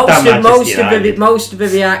 but goddamn most Manchester of the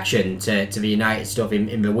reaction to the United stuff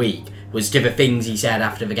in the week was to the things he said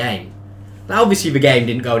after the game. Like, obviously the game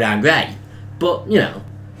didn't go down great, but you know,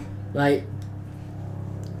 like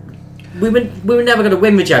we were never going to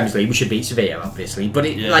win the Champions League. We should beat Sevilla, obviously, but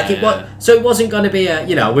it wasn't going to be a,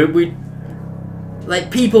 you know, we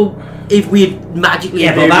like people. If we magically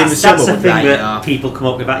but improved in the that's summer, the would thing write that it off. people come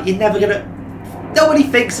up with. That you're never gonna. Nobody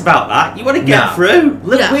thinks about that. You want to get No. through.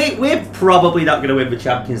 Look, Yeah. we're probably not going to win the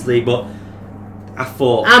Champions League, but I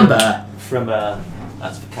thought Amber. from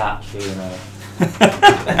that's the catch, you know,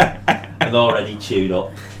 an already chewed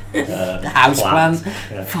up The house plant. plans.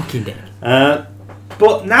 Yeah. Fucking dick.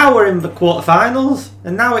 But now we're in the quarterfinals,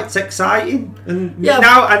 and now it's exciting. And Yeah.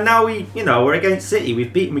 now we're against City.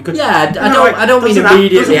 We've beaten. We could. Yeah, I don't mean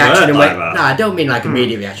immediate reaction. I don't mean like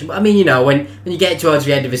immediate reaction. But I mean, you know, when you get towards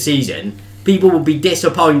the end of the season, people will be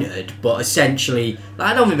disappointed. But essentially,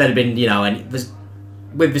 I don't think there'd have been, you know,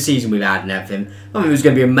 with the season we've had and everything, I don't think there's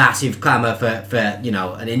going to be a massive clamour for you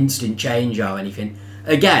know, an instant change or anything.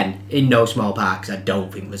 Again, in no small part, 'cause I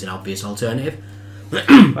don't think there's an obvious alternative.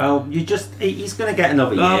 Well, he's going to get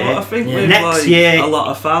another No, year. but I think Yeah. with Next like, year- a lot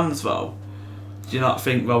of fans though, do you not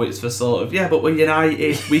think, well, it's for sort of, yeah, but we're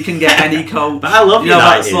United, we can get any coach. But I love you know,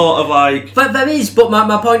 that United. sort of like, But there is. But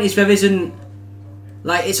my point is, there isn't.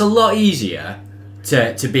 Like, it's a lot easier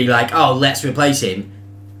to be like, oh, let's replace him,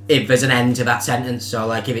 if there's an end to that sentence. So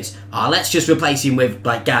like, if it's, oh, let's just replace him with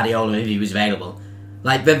like Guardiola if he was available.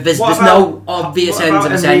 Like, there's no obvious what end to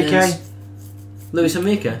about the Enrique? sentence. Luis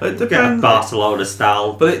Enrique. it Get a depends. Barcelona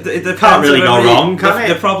style. But it depends. Can't really on go Enrique. wrong, can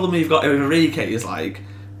The it? problem you've got with Enrique is like,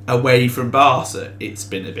 away from Barca, it's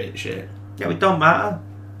been a bit shit. Yeah, it don't matter.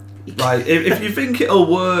 Like, if you think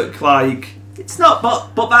it'll work, like It's not,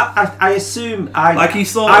 but that I assume he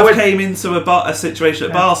sort of came into a situation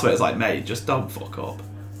at Barca where it's like, mate, just don't fuck up.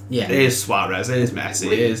 Yeah. Here's Suarez, here's Messi,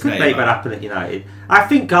 here's could make that Neymar. happen at United. I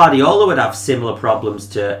think Guardiola would have similar problems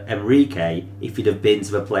to Enrique if he'd have been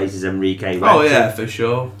to the places Enrique went Oh yeah, to. for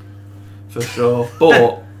sure.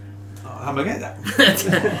 But I'm gonna get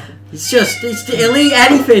that. He'll eat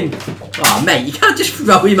anything. Oh, mate, you can't just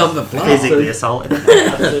throw him on the floor. Physically assaulted.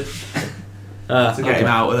 To get him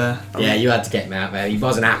out of there. Yeah, you had to get him out there. He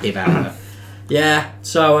wasn't happy about it. Yeah.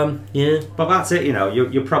 So yeah. But that's it, you know.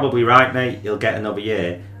 You're probably right, mate. He'll get another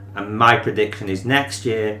year. And my prediction is next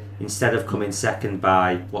year, instead of coming second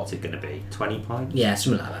by, what's it going to be, 20 points? Yeah,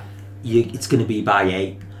 something like that. It's going to be by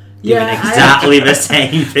 8. Yeah, Doing exactly the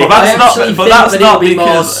same thing. But that's I not- actually but think that's that not it'll be more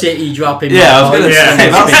because- City dropping. Yeah, I was more going to points say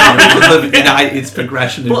than that's Spain. not because of United's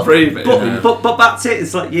progression improving. But that's it.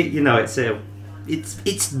 It's like you know, it's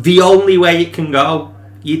the only way it can go.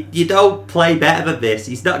 You don't play better than this.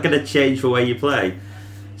 He's not going to change the way you play.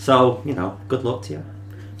 So you know, good luck to you.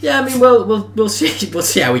 Yeah, I mean, we'll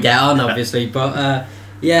see how we get on, obviously. But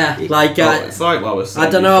yeah, like it's like what I was saying. I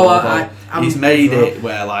don't know. before, he's made it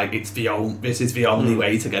where like this is the only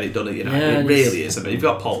way to get it done at United. Yeah, it really is. I mean, you've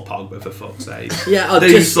got Paul Pogba for fuck's sake. yeah, I'll Do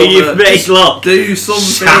just something. You've made luck. Do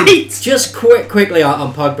something. Shite. just quickly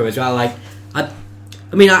on Pogba as well. Like I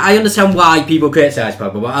mean, I understand why people criticise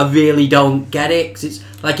Pogba, but I really don't get it. 'Cause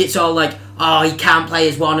it's all like, oh, he can't play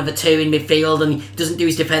as one of the two in midfield and he doesn't do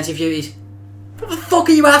his defensive duties. What the fuck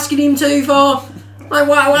are you asking him to for? Like,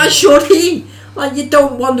 why should he? Like, you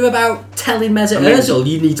don't wonder about telling Mesut Ozil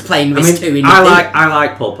you need to play in this two in midfield. I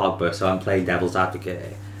like Paul Pogba, so I'm playing devil's advocate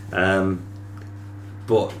here.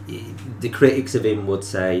 But the critics of him would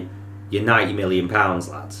say, "You're £90 million,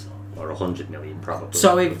 lads, or 100 million probably."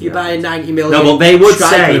 So if you're buying 90 million, No, but they would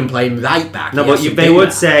striker say- and playing right back, No, yes, but you they do would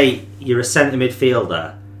that. say you're a centre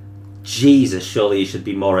midfielder. Jesus, surely you should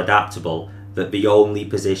be more adaptable. That the only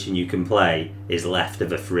position you can play is left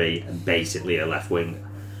of a free and basically a left winger.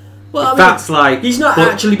 Well, I mean, That's like he's not but-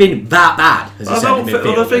 actually been that bad as a I centre don't think-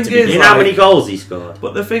 well, the midfielder. thing to be is, You fair. know how like- many goals he scored?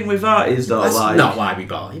 But the thing with that is though, That's like, not why we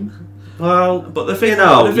got him. Well, but the thing, you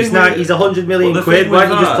know, the thing he's, with- he's 100 million but the quid. thing Why with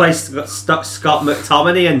don't you just that- play Scott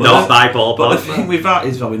McTominay and But not the- buy Paul But the thing Pogba? with that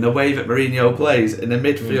is, though, in the way that Mourinho plays in a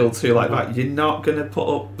midfield two like that, you're not going to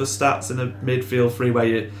put up the stats in a midfield three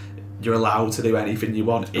where you're allowed to do anything you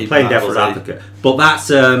want. in Playing that devil's three. advocate, but that's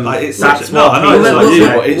It's that's such- no, I know people it's are not you,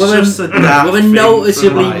 doing. but it's just a daft we're a thing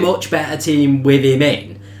noticeably from, like- much better team with him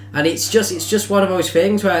in, and it's just one of those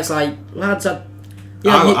things where it's like, lads, I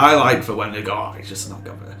like for when they go, oh, he's just not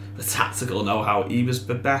got the tactical know-how. He was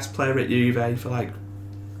the best player at Juve for like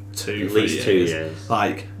At 3 least 2 years.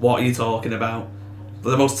 Like, what are you talking about?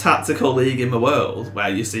 the most tactical league in the world, where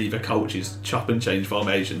you see the coaches chop and change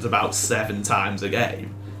formations about 7 times a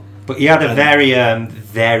game. But he had a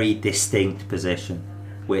very distinct position,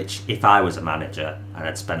 which if I was a manager and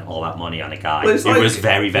I'd spent all that money on a guy who was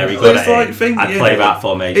very, very good at it, I'd play that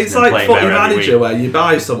formation. It's like Footy Manager, week. where you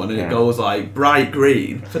buy someone and it goes like bright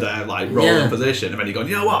green for their like rolling position, and then you go,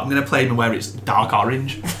 you know what, I'm going to play them where it's dark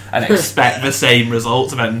orange and expect the same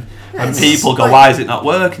results, and then people go, why is it not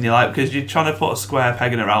working? You're like, because you're trying to put a square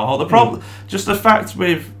peg in a round hole. The problem, just the fact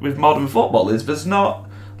with modern football is there's not.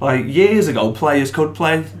 Like, years ago, players could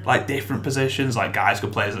play, like, different positions. Like, guys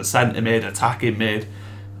could play as a centre mid, attacking mid.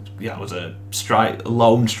 Was a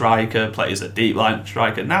lone striker, plays a deep line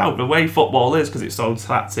striker. Now, the way football is, because it's so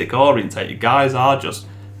tactic orientated, guys are just,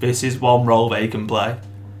 this is one role they can play.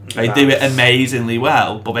 They do it amazingly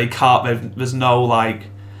well, but they can't, there's no, like,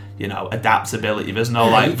 adaptability. There's no,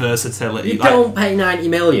 like, versatility. You don't pay 90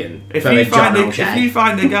 million if for you a find John if you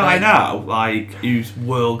find a guy now, like, who's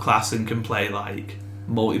world class and can play, like,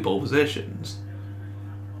 multiple positions.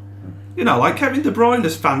 Like Kevin De Bruyne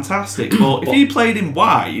is fantastic, but if he played him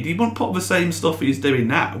wide, he wouldn't put the same stuff he's doing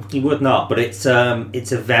now. He would not, but it's a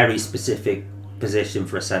very specific position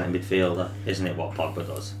for a centre midfielder, isn't it? What Pogba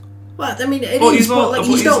does. Well, I mean, it is, but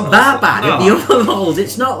he's not that bad at the other roles.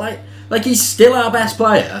 It's not like he's still our best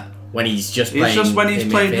player when he's just playing. It's just when he's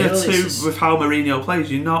playing the two with how Mourinho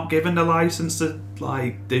plays, you're not given the licence to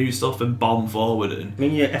like do stuff and bomb forward. I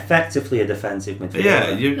mean, you're effectively a defensive midfielder.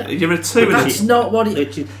 Yeah, you're a 2. But that's not what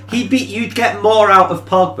you'd get more out of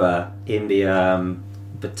Pogba in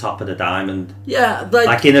the top of the diamond. Yeah,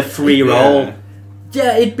 like in a free role.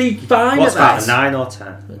 Yeah, it'd be fine. What's at that? A 9 or 10?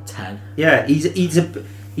 A 10. Yeah, he's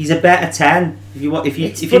a better 10. If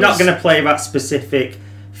you're not going to play that specific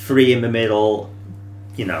free in the middle,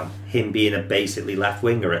 him being a basically left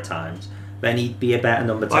winger at times, then he'd be a better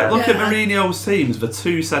number 10. Like, look at Mourinho's teams, the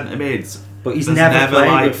 2 centre mids. But he's never played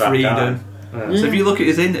like with that freedom. guy. So if you look at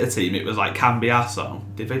his Inter team, it was like Cambiasso.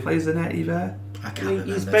 Did they play Zanetti there? I can't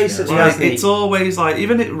remember. He's basically it's always like,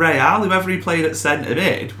 even at Real, whoever he played at centre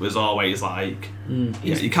mid was always like,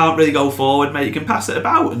 you can't really go forward, mate. You can pass it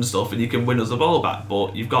about and stuff, and you can win us the ball back,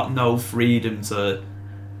 but you've got no freedom to,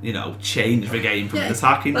 change the game from an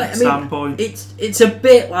attacking standpoint. It's a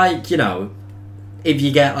bit like, if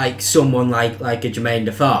you get like someone like a Jermaine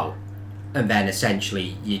Defoe, and then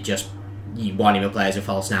essentially you want him to play as a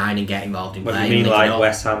false 9 and get involved in play. You mean like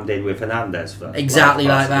West Ham did with Hernandez? Exactly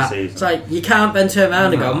like that. It's like, you can't then turn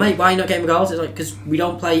around and go, mate, why are you not getting goals? It's like, because we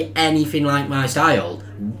don't play anything like my style.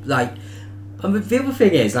 Like, and the other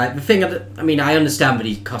thing is, like, I understand that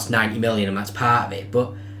he cost 90 million and that's part of it,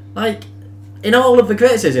 but like, in all of the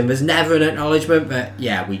criticism, there's never an acknowledgement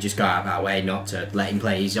that, we just go out of our way not to let him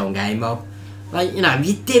play his own game, Bob. Like, if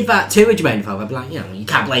you did that to a Jermaine Defoe, I'd be like, you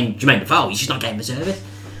can't blame Jermaine Defoe, he's just not getting the service.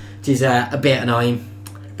 Which is a bit annoying.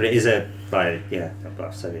 But it is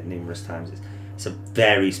I've said it numerous times, it's a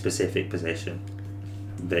very specific position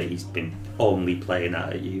that he's been only playing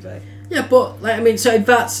at Juve. Yeah, but, so if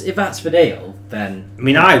that's the deal, then...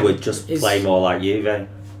 I would just play more like Juve.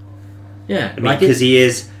 Yeah. Because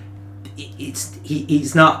he's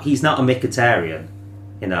not a Mkhitaryan,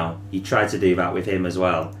 You try to do that with him as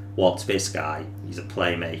well. What's this guy? He's a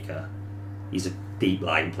playmaker. He's a deep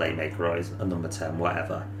line playmaker, or he's a number 10,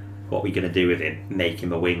 whatever. What are we going to do with him? Make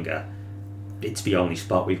him a winger. It's the only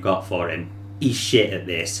spot we've got for him. He's shit at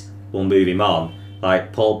this. We'll move him on.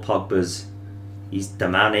 Like, Paul Pogba's, he's the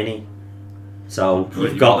man, isn't he? So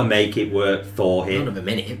you've got to make it work for him. Not of a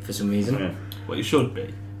minute, for some reason. Yeah. Well, he should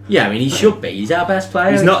be. Yeah, he should be. He's our best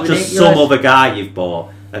player. He's not just some other guy you've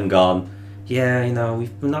bought and gone, we're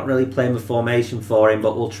not really playing the formation for him,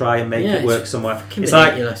 but we'll try and make it work somewhere. It's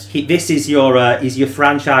ridiculous. This is your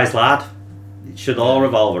franchise lad. It should all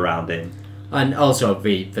revolve around him. And also,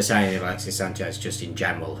 the signing of Alexis Sanchez, just in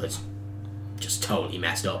general, has just totally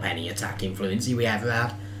messed up any attack influence we ever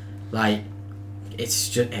had. Like, it's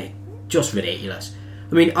just ridiculous.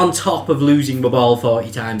 On top of losing the ball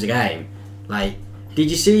 40 times a game, like,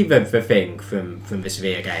 did you see the thing from the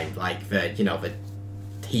Sevilla game? Like, the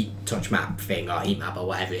heat touch map thing, or heat map, or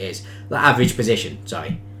whatever it is. The average position,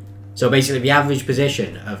 sorry. So basically, the average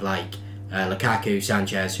position of, like, Lukaku,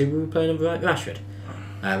 Sanchez, who were we playing over, right? Rashford.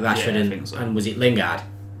 And was it Lingard?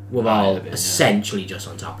 Were all essentially just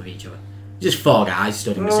on top of each other. Just 4 guys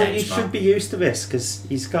stood in the same spot. He should be used to this, because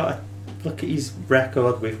he's got a look at his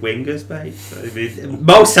record with wingers, mate.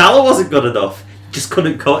 Mo Salah wasn't good enough. Just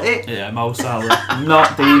couldn't cut it. Yeah, Mo Salah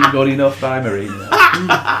not deemed good enough by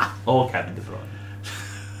Mourinho. Or Kevin De Bruyne.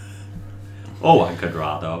 Oh, and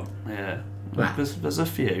Quadrado. Yeah. Well, There's a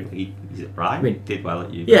few. He's right. I mean, Did well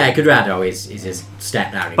at you. yeah, Cuadrado is a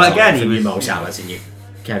step down. But again, he from was- your Mo Salahs and your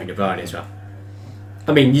Kevin De Bruyne as well.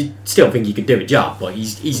 I mean, you still think he could do a job, but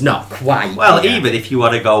he's not quite. Well, yeah. even if you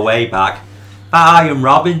want to go way back, Iron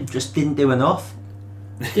Robin just didn't do enough.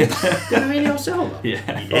 Did he really have solo?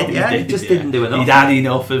 Yeah, He just didn't do enough. He'd had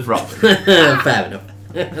enough of Robin. Fair enough.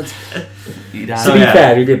 He'd To had be yeah.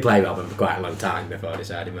 fair, he did play Robin for quite a long time before I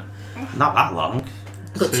decided. Man. Not that long.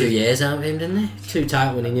 Got 2 years out of him, didn't he? 2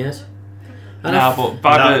 title winning years. And No, I-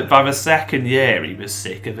 but by the second year, he was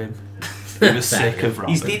sick of him. He was sick of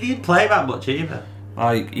Robin. He didn't play that much either.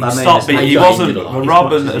 Like he I mean, stopped being. he He got wasn't injured a lot. the As Robin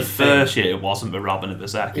much of as the he's first year. Wasn't the Robin of the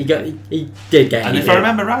second. he did get And if injured. I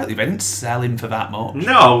remember rightly, they didn't sell him for that much.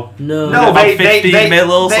 No. No. No, About they 15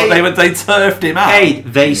 mil or so. They turfed him out. Hey,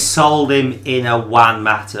 they sold him in a Juan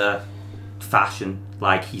Mata fashion,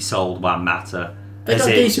 like he sold Juan Mata. They As got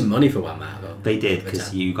in- decent money for one man, though. They did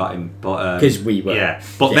because you got him, but 'Cause we were. Yeah,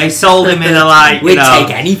 but Yeah. they sold him in a like. We'd you know,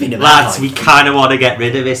 take anything at that lads. point. We kind of want to get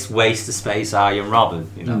rid of this waste of space, Iron Robin.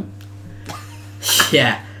 You know.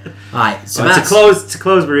 Yeah. Right. So But that's, to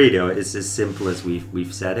close Mourinho, it's as simple as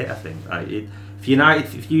we've said it. I think. Like, if United,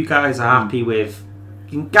 if you guys are happy with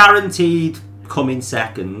guaranteed coming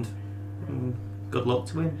second, good luck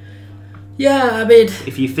to him. yeah, I mean,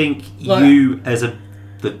 If you think Well, you, as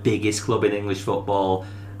the biggest club in English football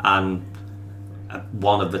and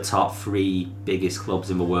one of the top 3 biggest clubs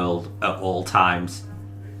in the world at all times,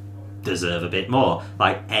 deserve a bit more,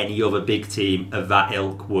 like any other big team of that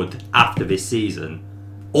ilk would after this season,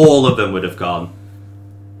 all of them would have gone.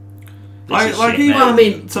 "This is shit, even- mate." well, I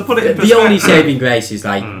mean, to put it in the only perspective- saving grace is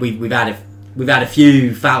like we've had a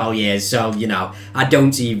few fallow years, so you know I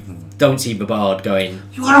don't see the board going.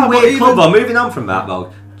 You are a but weird even- club, though. Moving on from that,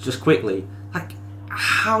 though, just quickly, like,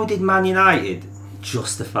 how did Man United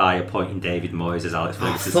justify appointing David Moyes as Alex Oh,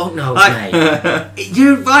 Ferguson? fuck knows, Like, mate.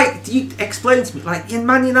 you like, you explain to me, like, in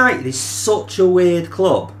Man United is such a weird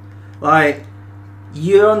club. Like,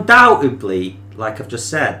 you're undoubtedly, like I've just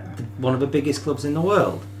said, one of the biggest clubs in the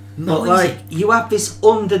world. But Moyes- like, you have this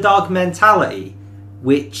underdog mentality,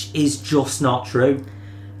 which is just not true.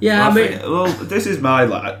 Yeah, I mean, well, this is my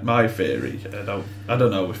theory. I don't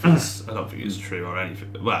know if it's. I don't think it's true or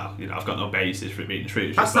anything. Well, you know, I've got no basis for it being true.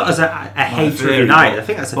 It's That's just not like as a my hate for theory, United. but- I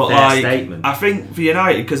think that's a but, fair like, statement. I think for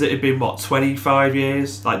United, because it had been 25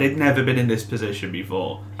 years. Like they'd never been in this position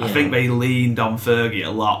before. I Yeah. think they leaned on Fergie a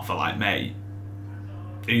lot for like, mate,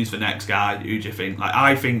 who's the next guy? Who do you think? Like,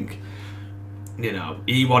 I think, you know,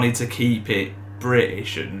 he wanted to keep it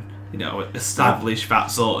British and, you know, establish that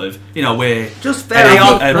sort of, you know, we're Just a, very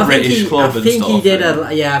odd. a British club and stuff.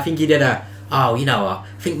 I think he did a. Oh, you know what?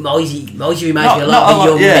 I think Moisey reminds me a lot not of a young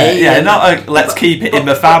lot, yeah, me. yeah, and- not a, let's keep it in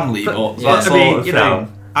the family, but that I sort mean, of you thing. know,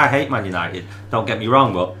 I hate Man United. Don't get me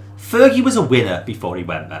wrong, but Fergie was a winner before he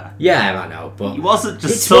went there. Yeah, I know, but He wasn't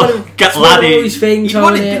just It's some one of- get it's one of laddie. those things, He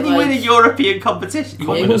won it, isn't it, didn't he win a like- European competition? He Cup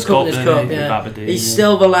won- he was Cup, didn't Cup, he, with yeah. Aberdeen, He's yeah.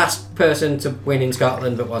 still the last person to win in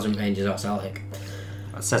Scotland that wasn't Rangers or Celtic.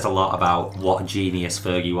 That says a lot about what a genius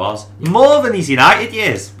Fergie was. More than his United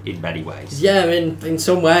years, in many ways. Yeah, in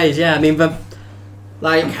some ways, yeah. I mean, but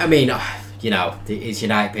you know, his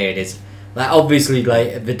United period is like obviously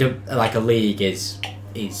like a league is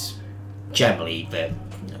generally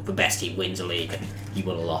the best team wins a league, and he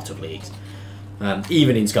won a lot of leagues.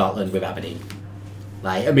 Even in Scotland with Aberdeen.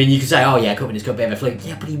 Like, I mean, you could say, oh yeah, Cup Winners' Cup, bit of a fluke.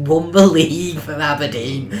 Yeah, but he won the league for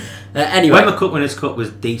Aberdeen. Anyway, When the Cup Winners' Cup was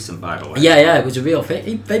decent, by the way. yeah, it was a real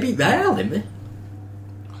thing. They beat Real, didn't they?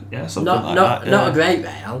 Yeah, something Not like not that. Yeah. not a great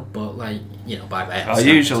Real, but like, you know, by Real. Well, standards.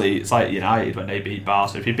 usually it's like United when they beat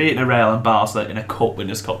Barca. If you're beating a Real and Barca in a Cup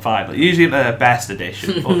Winners' Cup final, usually their best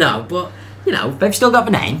edition. But No, but you know, they've still got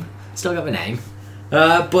the name.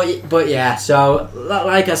 But yeah. So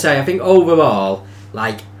like I say, I think overall,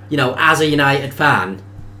 like, you know, as a United fan,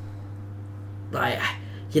 like,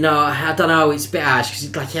 you know, I don't know, it's a bit harsh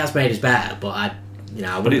because like he has made us better, but I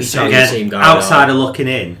wouldn't be it's sorry to see him Again, go. outsider looking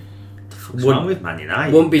in, what's Wouldn't- wrong with Man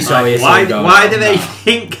United? wouldn't be sorry if why, they go why down, do they no.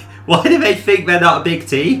 think? Why do they think they're not a big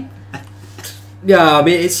team? Yeah, I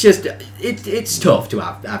mean, it's just it's tough to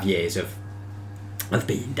have years of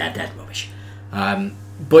being dead rubbish.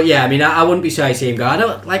 But yeah, I mean, I wouldn't be sorry to see him go. I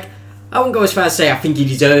wouldn't go as far as say I think he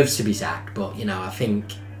deserves to be sacked, but you know, I think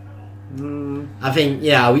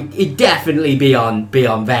yeah, it'd definitely be on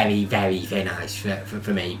very very thin ice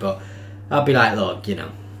for me. But I'd be like, look, you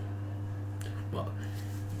know, what?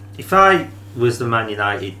 If I was the Man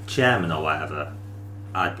United chairman or whatever,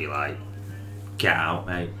 I'd be like, get out,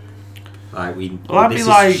 mate. Like I'd this be is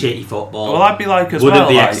like- shitty football. well, I'd be like as wouldn't well,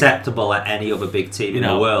 be like- acceptable at any other big team in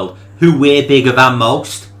know. the world who we're bigger than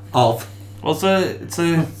most of. Well,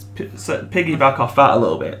 to piggyback off that a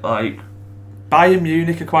little bit, like Bayern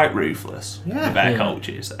Munich are quite ruthless with their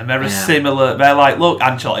coaches, and they're a similar. They're like, look,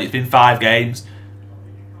 Ancelotti, it's been 5 games.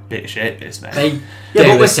 Bit of shit, this mate. And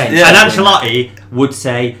Ancelotti would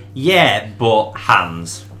say, yeah, but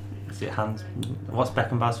Hans. Is it Hans? What's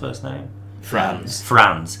Beckenbauer's first name?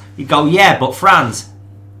 Franz. He'd go, yeah, but Franz,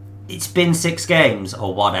 it's been 6 games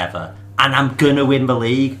or whatever, and I'm gonna win the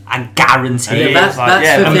league, and guarantee it.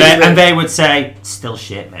 And they would say, still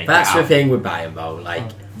shit, mate. That's the thing with Bayern, though.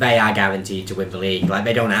 Like, they are guaranteed to win the league. Like,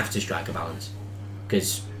 they don't have to strike a balance,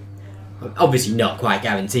 because obviously not quite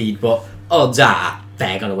guaranteed, but odds are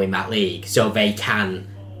they're going to win that league, so they can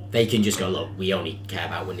just go, look, we only care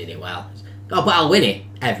about winning it well. Oh, but I'll win it.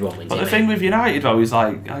 Everyone wins it. But the thing with United, though, is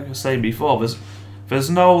like I was saying before, there's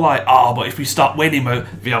no like, oh, but if we stop winning,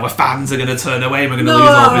 the other fans are going to turn away, we're going to lose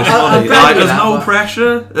all this money. Like, there's no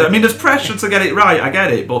pressure. I mean, there's pressure to get it right, I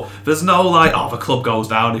get it, but there's no like, oh, the club goes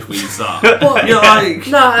down if we start. You're like,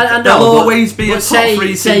 no, I know. There'll always be a top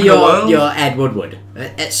 3 team in the world. You're Ed Woodward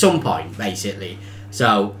at some point, basically.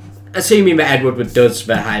 So, assuming that Ed Woodward does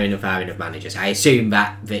the hiring and firing of managers, I assume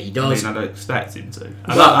that he does. I mean, I don't expect him to.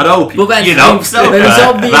 I hope but then, that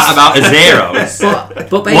amount of zeros.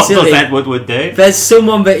 But basically, what does Ed Woodward do? There's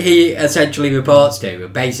someone that he essentially reports to.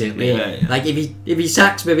 Basically, like if he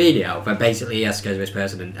sacks Mourinho, then basically he has to go to this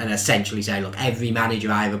person and essentially say, look, every manager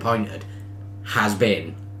I've appointed has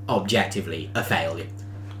been objectively a failure.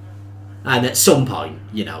 And at some point,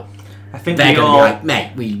 I think they're going to be like,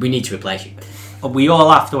 mate, we need to replace you. We all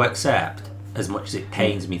have to accept, as much as it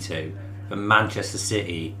pains me to, that Manchester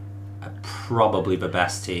City are probably the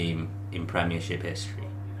best team in Premiership history.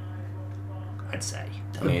 I'd say.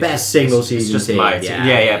 The best single season team. But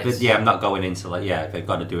I'm not going into they've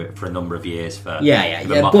got to do it for a number of years. But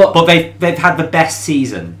they've had the best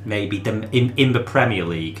season maybe in the Premier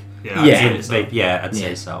League. I'd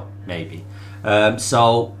say so, maybe.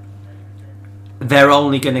 So they're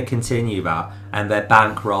only going to continue that, and they're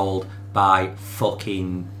bankrolled by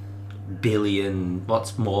fucking billion.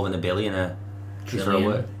 What's more than a billionaire?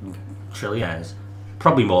 Trillionaires.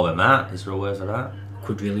 Probably more than that. Is there a word for that?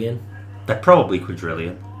 Quadrillion. They're probably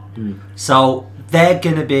quadrillion. So they're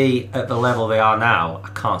going to be at the level they are now. I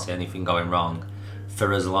can't see anything going wrong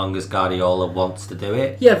for as long as Guardiola wants to do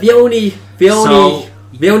it. Yeah, the only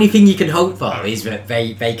thing you can hope for is that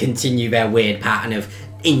they continue their weird pattern of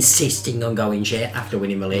insisting on going shit after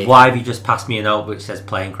winning the league. Why have you just passed me a note which says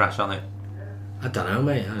plane crash on it? I don't know,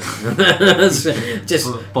 mate. That's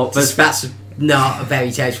not a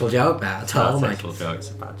very tasteful joke, that at all, mate.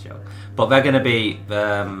 It's a bad joke. But they're going to be,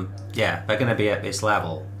 they're going to be at this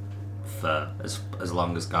level for as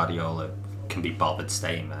long as Guardiola can be bothered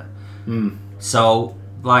staying there. So,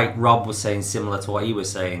 like Rob was saying, similar to what he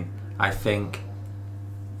was saying, I think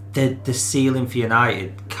the ceiling for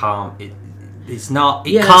United can't be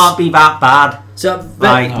that bad. So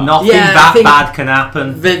nothing bad can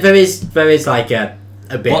happen. There is like a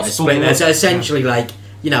bit of a split. So essentially,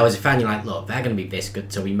 as a fan, you're like, look, they're going to be this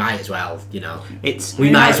good, so we might as well, we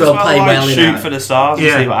might as well play well in shoot for the stars and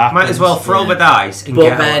see what happens. Might as well throw the dice and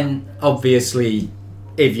but then, obviously,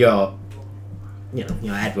 if you're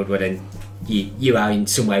Ed Woodward and you are in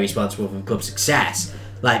some way responsible for the club's success,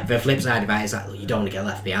 like, the flip side of that is look, you don't want to get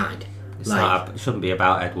left behind. It shouldn't be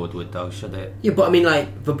about Ed Woodward, though, should it? Yeah, but I mean,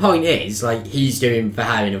 the point is, he's doing the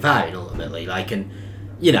hiring and firing ultimately, and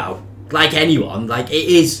like anyone, it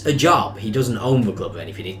is a job. He doesn't own the club or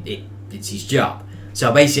anything. It's his job.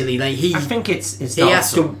 So basically, I think he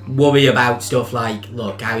has to worry about stuff like,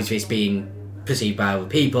 look, how is this being perceived by other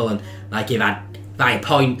people, and if I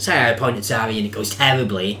appointed Sarri and it goes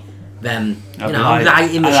terribly, then I'm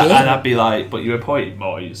right in the shit. And I'd be like, but you appointed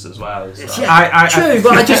Moyes as well. So. True,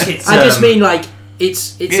 but I just mean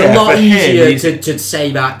it's a lot easier to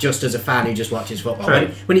say that just as a fan who just watches football.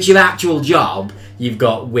 When it's your actual job, you've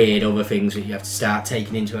got weird other things that you have to start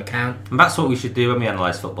taking into account. And that's what we should do when we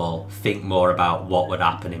analyse football. Think more about what would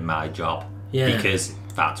happen in my job. Yeah. Because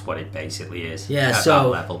that's what it basically is. Yeah, at that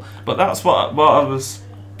level. But that's what I was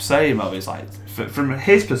saying, Mo, is from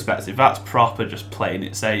his perspective, that's proper just playing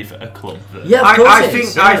it safe at a club. I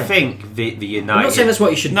think the United. I'm not saying that's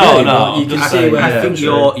what you should do. No. I think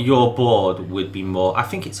your board would be more. I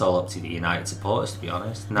think it's all up to the United supporters, to be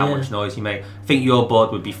honest. And how much noise you make. I think your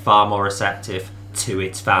board would be far more receptive to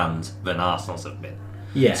its fans than Arsenal's have been.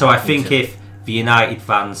 Yeah. So I think if the United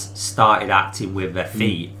fans started acting with their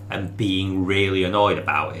feet and being really annoyed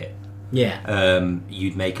about it,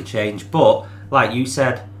 you'd make a change. But like you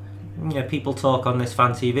said. People talk on this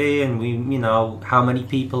fan TV, and how many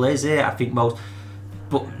people is it? I think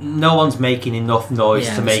but no one's making enough noise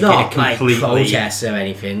to make it's it a not like completely protests or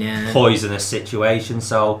anything. Yeah. poisonous situation.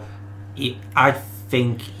 So I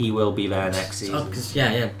think he will be there next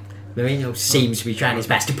season. Mourinho seems to be trying his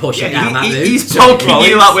best to push it Yeah, down that route. he's poking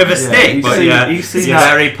you up with a stick, but he's he's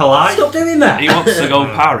very polite. Stop doing that. He wants to go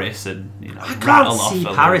Paris and I rattle can't off. see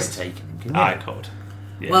a Paris little. taking him. Can you? I could.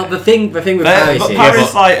 Yeah. Well, the thing with Paris But is...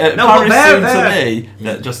 Paris, Paris seems they're- to me,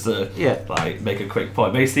 that just to make a quick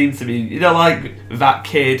point, they seem to be, like that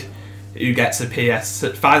kid who gets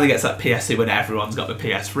finally gets that PS2 when everyone's got the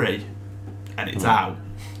PS3 and it's out.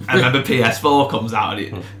 And then the PS4 comes out,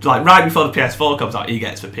 and right before the PS4 comes out, he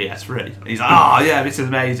gets the PS3. He's like, "Oh yeah, this is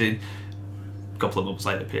amazing." A couple of months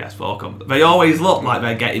later, PS4 comes. They always look like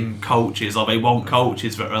they're getting coaches, or they want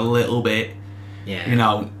coaches that are a little bit,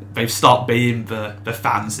 they've stopped being the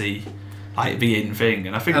fancy, like the in thing.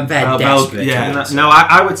 And I think they're desperate. No,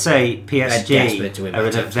 I would say desperate to PSG win are in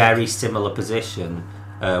a that very similar position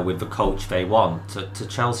with the coach they want to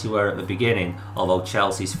Chelsea were at the beginning, although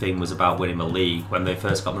Chelsea's thing was about winning the league when they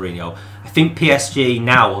first got Mourinho. I think PSG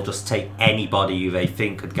now will just take anybody who they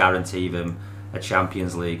think could guarantee them a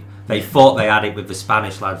Champions League. They thought they had it with the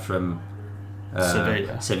Spanish lad from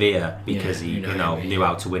Sevilla because he knew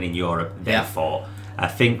how to win in Europe, therefore I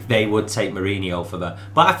think they would take Mourinho for that.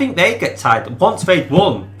 But I think they get tired once they've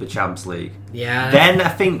won the Champions League. Yeah. Then I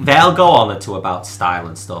think they'll go on to about style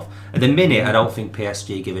and stuff. At the minute, I don't think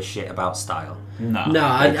PSG give a shit about style. No, They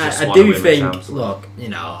I just wanna do win the think. Champions League. Look,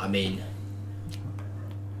 I mean.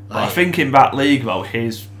 But I think in that league though,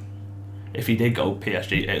 if he did go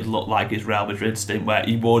PSG, it would look like his Real Madrid stint, where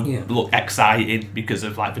he would look exciting because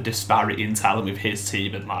of like the disparity in talent with his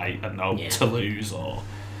team and Toulouse or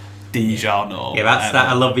Dijon or that's that.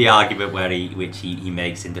 I love the argument which he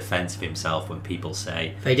makes in defence of himself when people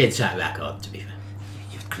say they did set a record, to be fair.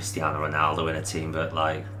 you had Cristiano Ronaldo in a team, but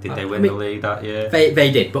did they win the league that year?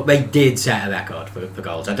 They did, but they did set a record for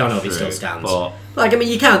goals. I don't know if it still stands. But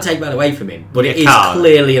you can't take that away from him, but it is can't.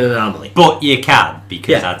 clearly an anomaly. But you can,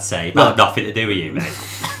 because I'd say that had nothing to do with you, mate.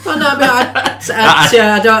 Well, no, but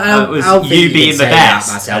I don't think you being the say best,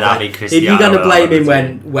 that myself. and having Cristiano if you're going to blame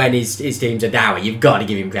Ronaldo him when his team's a dour, you've got to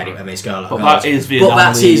give him credit when they score. But that is the anomaly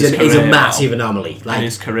that season in his is a career, massive anomaly. In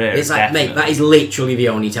his career, it's like, mate, that is literally the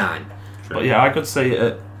only time. But I could see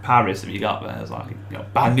at Paris, if you got there, it's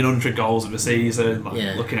banging 100 goals in the season,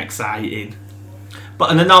 looking exciting. But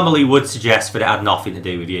an anomaly would suggest that it had nothing to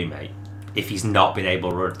do with you, mate. If he's not been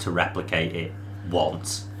able to replicate it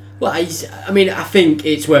once. Well, I think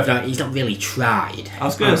it's worth noting he's not really tried. I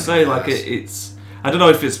was going to say, it's. I don't know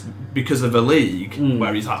if it's because of the league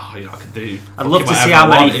where he's like, I can do. I'd love to see how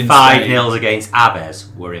many 5-0s against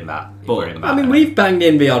Aves were in that. We've banged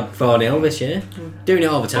in the odd 4-0 this year. Doing it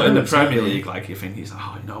all the time. But in the Premier League, you think he's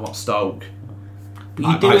Stoke. But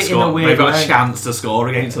you do it in a weird way. They've got a chance to score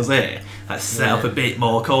against us here. Let's set up a bit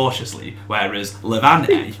more cautiously. Whereas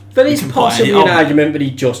Levante, there is possibly an argument that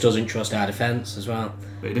he just doesn't trust our defence as well.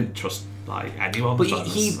 But he didn't trust anyone. But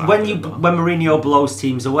when Mourinho blows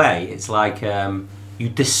teams away, it's like you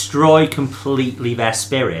destroy completely their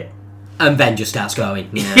spirit. And then just starts going.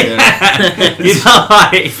 You know,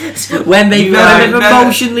 when they've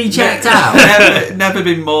emotionally checked out. Never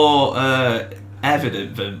been more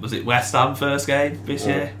evident than, was it West Ham first game this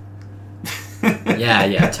year?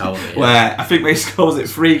 Yeah, totally. Yeah. Where I think they scored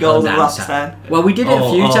 3 goals in the last 10. Well, we did it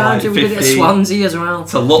a few times. We did it at Swansea as well.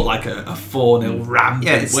 To look like a 4-0 rampant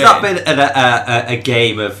Yeah, it's win. not been a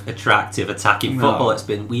game of attractive attacking football. It's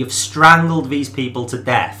been, we have strangled these people to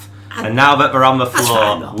death. And now that we're on the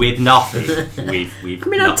floor with nothing, we've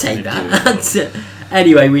I'd take that.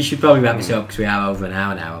 Anyway, we should probably wrap this up because we are over an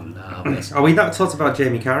hour now on this. Are we not talked about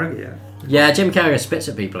Jamie Carragher yet? Yeah, Jim Carragher spits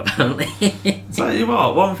at people apparently. Tell you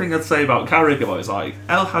what, one thing I'd say about Carragher is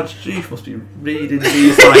El Hadj Diouf must be reading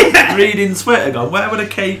these reading Twitter going, where were the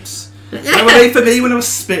capes? Where were they for me when I was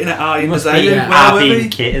spitting at Ian Zayden? Where were they?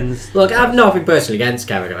 Kittens. Look, I have nothing personally against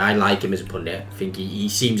Carragher. I like him as a pundit. I think he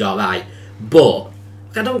seems alright. But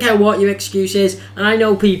I don't care what your excuse is, and I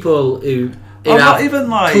know people who have even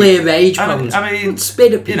clear rage problems. I mean,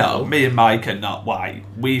 spit at people. You know, me and Mike are not white.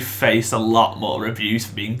 We've faced a lot more abuse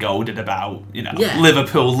for being goaded about,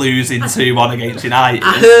 Liverpool losing 2-1 against United.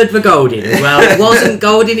 I heard the goading. Well, it wasn't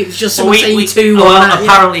goading, it was just someone saying 2-1. Well,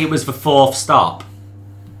 apparently it was the 4th stop.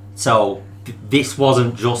 So this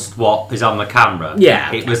wasn't just what is on the camera.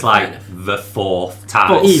 Yeah. It was the 4th time.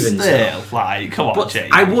 But even still, come on,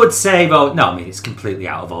 Jake. I would say, though, no, I mean, it's completely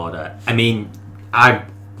out of order. I mean, I'm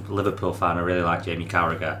a Liverpool fan, I really like Jamie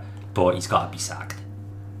Carragher, but he's got to be sacked.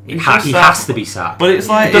 He has to be sacked. But it's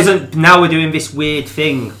now we're doing this weird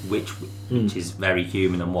thing, which is very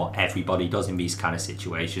human and what everybody does in these kind of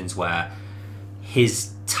situations, where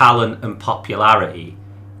his talent and popularity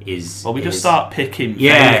is. Well, we just is- start picking.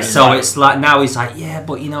 Yeah, favourites, so like- it's like now he's like, yeah,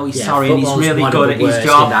 but he's Yeah, sorry and he's football's really one of good the at his worst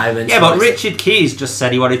job. environments, Yeah, but so it's- Richard Keys just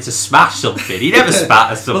said he wanted to smash something. He never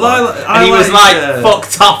spat at someone. I and he was like, like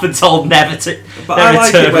fucked off and told never to. But never I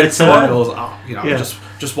like to it when someone return. goes, Yeah.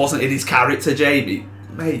 just wasn't in his character, Jamie.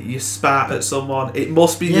 Mate, you spat at someone. It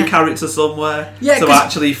must be in your Yeah. character somewhere Yeah, to 'cause,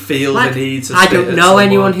 actually feel like, the need to I spit don't at know someone.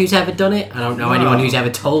 anyone who's ever done it. I don't know No. anyone who's ever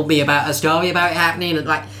told me about a story about it happening. And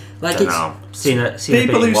like Don't it's know. Seen a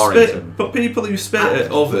People bit in who Warrington. spit, but people who spit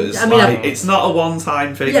at others, I mean, it's not a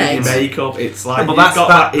one-time thing Yeah, that you it's- make up. It's like But you've that's- got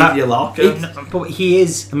that- that in your locker. But he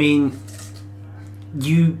is. I mean,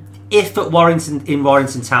 if at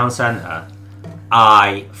Warrington Town Centre,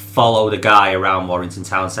 I followed a guy around Warrington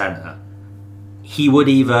Town Centre, he would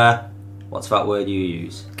either. What's that word you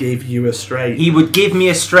use? Give you a straight. He would give me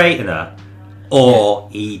a straightener, or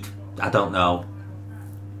he'd. I don't know.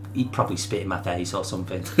 He'd probably spit in my face or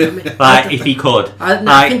something. Like if he could.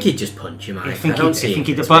 I think he'd just punch you, man. I think don't he'd, see I think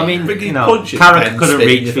it. he'd, but I mean, think he'd you know, punch you Carragher and couldn't spit in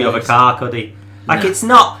reach your the other face. car, could he? Like No. it's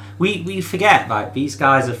not. We forget like these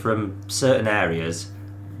guys are from certain areas.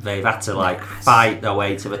 They've had to like fight their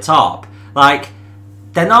way to the top. Like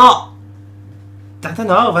they're not. I don't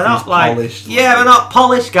know. They're not These like polished, yeah, they're not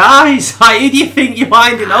polished guys. Like who do you think you're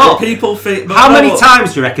winding But up? people think. but How no, many but-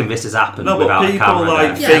 times do you reckon this has happened No, but without a people, camera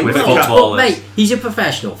like, there? Yeah, think with with well, footballers? but mate, he's a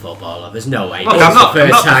professional footballer. There's no way. Look, It's I'm not, the I'm,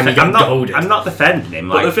 first not, time he I'm, got not, golded. I'm not defending him.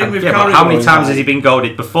 But Like, the thing with yeah, but how many Carragher times is has he like- been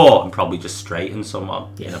goaded before and probably just straightened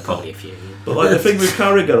someone? Yeah, probably a few. But like the thing with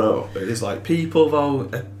Carragher though is like people though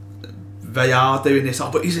they are doing this,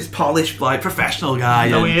 but he's this polished like professional guy.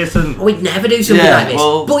 No, and- he isn't. Oh, he'd never do something like this.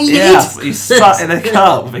 well, But he yeah, is. he's sat in a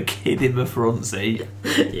car with a kid in the front seat.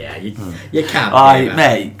 Yeah, you can't. Like, do that.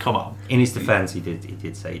 mate, come on. In his defence, he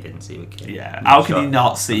did say he didn't see the kid. Yeah, I'm how not can sure. you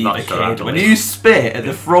not see I'm not the sure I kid when believe. you spit at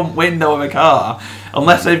the front window of a car?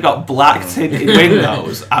 Unless they've got black tinted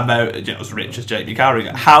windows, I'm as rich as Jamie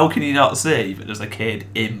Carragher. How can you not see that there's a kid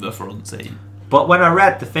in the front seat? But when I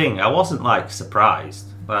read the thing, I wasn't like surprised.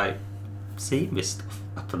 Like seeing this stuff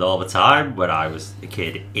happen all the time when I was a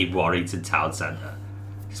kid in Warrington Town Centre.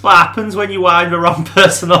 It's what happens when you wind the wrong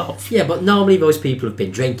person up. Yeah, but normally those people have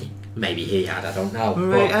been drinking. Maybe he had. I don't know.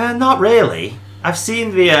 But Not really. I've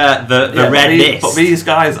seen the Yeah, red but mist. But these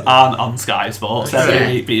guys aren't on Sky Sports.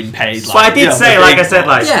 They're Yeah. being paid. So I Like, did you know, say, the like big I said,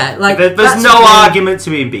 like Yeah, like, there's that's no the thing. argument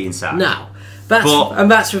to him being sad. no. That's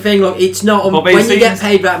But- the thing. Look, it's not But when you get seems-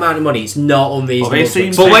 paid that amount of money. It's not unreasonable. But they to seem-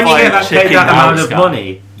 expect- But when you like get that paid chicken that amount house of guy.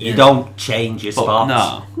 money, you Yeah. don't change your But spots.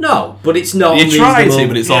 no. No, but it's not. You try unreasonable. to,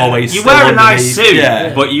 but it's Yeah. always You still wear a nice underneath. suit,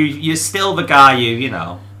 Yeah. but you're still the guy you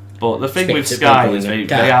know. But the thing Speak with to Sky people is in they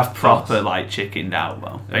the car, have of proper course. like chickened out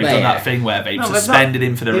though. They've Yeah. done that thing where they've No, they've suspended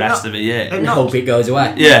him for the they've rest not- of the year. they've And not- hope it goes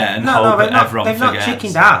away. Yeah, and hope they've that not, everyone they've forgets. not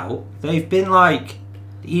chickened out. They've been like,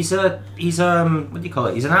 he's what do you call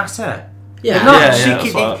it? He's an asset. Yeah. They've not Yeah, chickened-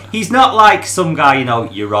 that's what- he's not like some guy, you know,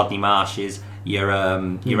 your Rodney Marshes, your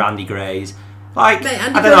Andy Grays. Like Mate, I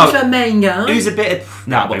and don't the know. main guy. Who's a bit of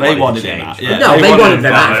No, but they wanted him out. Yeah, No, they wanted them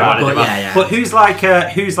him out, but out. yeah. But who's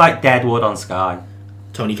like Deadwood on Sky?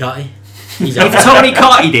 Tony Cotty. He's If Tony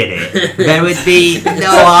Cotty did it, there would be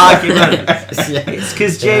no argument. It's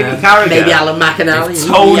because Jamie Carragher. Maybe Alan McAnally. If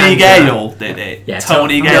Tony Gale did it, Yeah,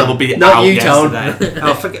 Tony no, Gale would be not out you, Tone. yesterday.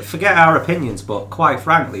 Oh, forget our opinions, but quite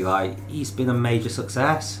frankly, like he's been a major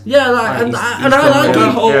success. Yeah, like, Like, and he's I done like really The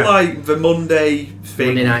him. whole Yeah. like the Monday thing,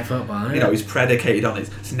 Monday Night Football. you know, is predicated on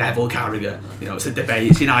it's Neville Carragher. You know, it's a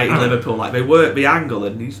debate. It's United, Liverpool. Like they work the angle,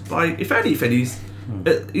 and he's like, if anything,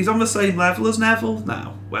 he's on the same level as Neville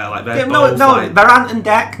now. Where like they're No, both no, like, they're Ant and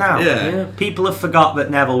Deck now. yeah. People have forgot that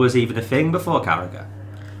Neville was even a thing before Carragher.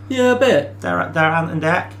 Yeah, a bit. They're Ant and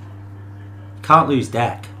Deck. Can't lose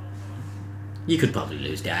Deck. You could probably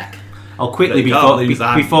lose Dak. Oh, quickly They can't before lose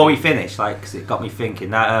that. before we finish, like, because it got me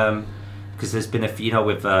thinking that because there's been a few, you know,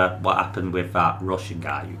 with what happened with that Russian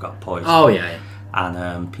guy who got poisoned. Oh yeah.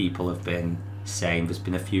 And people have been saying there's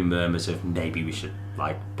been a few murmurs of maybe we should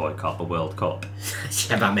like boycott the World Cup.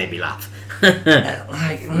 Yeah, that made me laugh.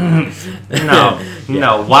 Like,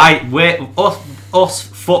 no. Why us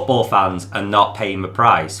football fans are not paying the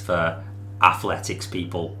price for athletics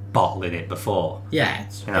people bottling it before. Yeah,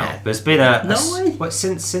 it's, You know, yeah. there's been a No way. what,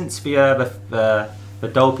 since the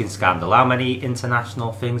doping scandal. How many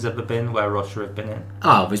international things have there been where Russia have been in?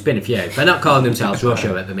 Oh, there's been a few. They're not calling themselves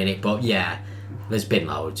Russia at the minute, but yeah, there's been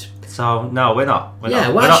loads. So no, we're not. We're Yeah,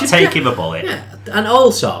 not, why we're not should- taking the bullet. Yeah, and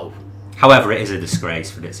also, However, it is a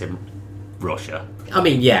disgrace that it's in Russia. I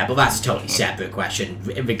mean, yeah, but that's a totally separate question,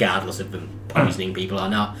 regardless of them poisoning people or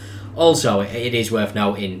not. Also, it is worth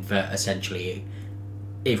noting that essentially,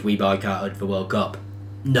 if we boycotted the World Cup,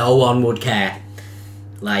 no one would care.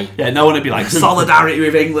 Like, Yeah, no one would be like, solidarity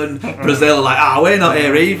with England. Brazil are like, we're not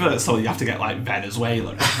here either. So you have to get like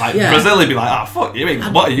Venezuela. Like, Yeah. Brazil would be like, fuck you,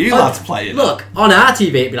 England. What are you lads playing? look, on our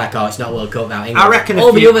TV it'd be like, it's not World Cup without England. I reckon all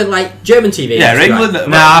if the you- other like German TV. Yeah, it's England. right.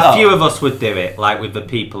 Nah, a few of us would do it, like with the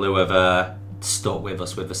people who have stuck with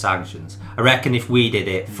us with the sanctions. I reckon if we did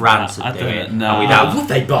it, France Nah, I would do don't it. know. And we'd Nah. have, Would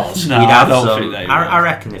they balls? No, we'd I have don't some. think they would. I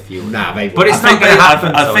reckon if you would. Nah, they But it's I not think going to they- I happen.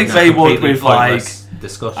 th- I so think it's they a would completely with, like- pointless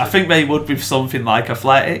discussion. I think they would with something like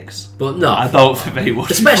athletics. But no, I don't think they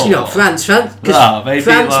would. especially not France. France, 'cause No, maybe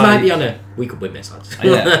France like- might be on a. We could win this, lads.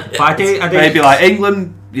 Yeah. But I do. Maybe like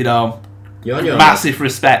England, you know, You're on your own. massive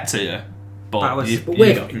respect to you. That But, was- you, But we're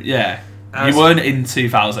you- going. yeah. As- You weren't in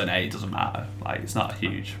 2008, doesn't matter. Like, it's not a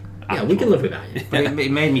huge. Yeah, we can live with that. But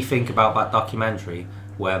it made me think about that documentary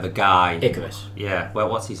where the guy. Icarus, Yeah. Well,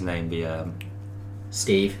 what's his name? The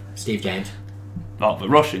Steve James. Well, the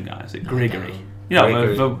Russian guy, is it Grigory? no. You know,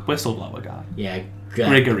 Grigory. the whistleblower guy. Yeah,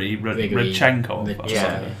 Grigory Grigory Rodchenkov. Rid- or yeah.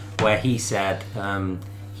 something. where he said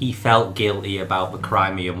he felt guilty about the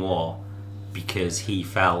Crimean War because he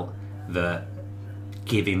felt that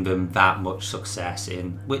giving them that much success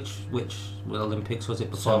in which Olympics was it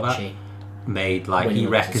before Sochi. that made like When he he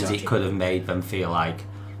went to reckons it Sochi. could have made them feel like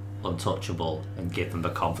untouchable and give them the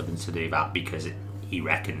confidence to do that because he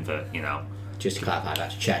reckoned that Just to clarify,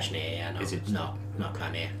 that's Chechnya. Yeah, no, Is it- no, not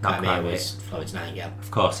Crimea. Not Crimea Crimea. was Florence Nightingale.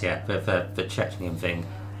 of course the Chechenian thing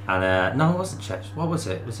and no it wasn't Chech what was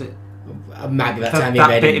it Might be that time that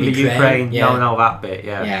he bit invaded in the Ukraine Yeah. no that bit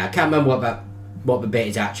Yeah, I can't remember what the bit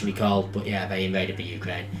is actually called, but yeah, they invaded the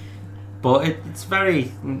Ukraine. But it's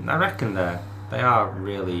very. I reckon they are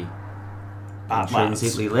really Bad lads.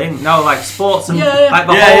 intrinsically linked. No, like sports and Yeah. like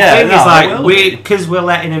the Yeah, whole yeah, thing no, is they like will we because we're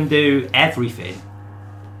letting them do everything.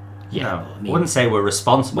 Yeah, No, but I I mean, wouldn't say we're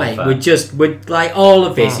responsible mate, for. we're like all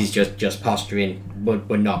of this is just posturing.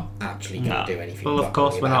 We're not actually going to No. do anything. Well, of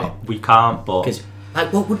course properly we're about not. We can't. But Because,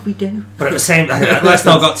 like, what would we do? but at the same time, let's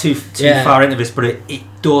not go too Yeah. far into this. But it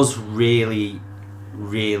does really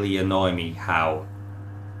annoy me how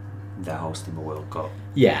they're hosting the World Cup.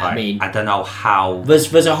 Yeah, Like, I mean, I don't know how.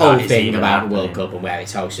 there's a whole that is thing even about the happening. World Cup and where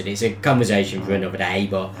it's hosted. It's a conversation for another day,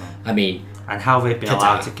 but I mean, And how they've been Qatar.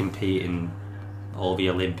 allowed to compete in all the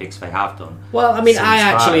Olympics they have done. well, I mean, Seems I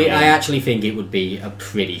fine. actually think it would be a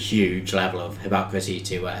pretty huge level of hypocrisy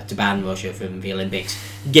to ban Russia from the Olympics,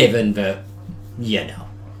 given that you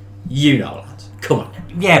know, lads. Come on.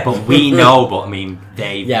 Yeah, but we know. But I mean,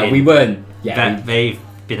 they've Yeah, been, we weren't. Yeah, they've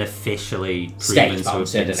been officially State proven to have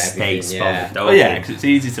sponsored been and everything, state yeah. sponsored. Oh yeah, because it's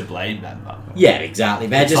easy to blame them. Though. yeah, exactly.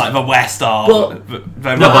 They're It's just. like the West are. But-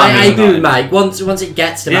 they're No, not I really agree with like- Mike. Once it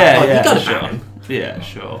gets to that Yeah, point, yeah, you got to sure. ban them. Yeah,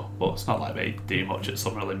 sure. But it's not like they do much at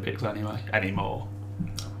Summer Olympics anymore.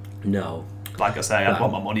 No. Like I say, I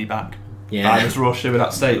want my money back. Yeah. I was Russia with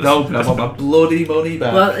that state open. I want my bloody money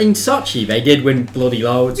back. Well, in Sochi, they did win bloody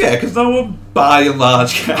loads. yeah, because no one by and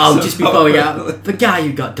large cares. Oh, just before we about get the guy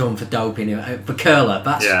who got done for doping, for curler,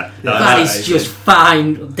 that's Yeah. that Yeah. is just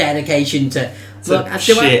fine dedication to. Look, It's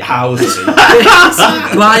do shit houses. do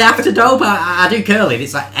I have to dope? I do curling.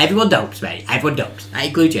 It's like everyone dopes, mate. Everyone dopes. That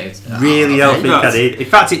includes you. Really Oh, don't okay. think I did. In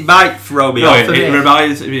fact, it might throw me No, off. it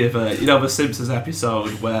reminds me of the Simpsons episode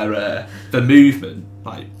where the movement,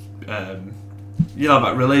 like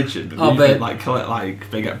about religion, the Oh, movement, but- like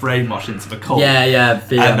they get brainwashed into the cult. Yeah, yeah. And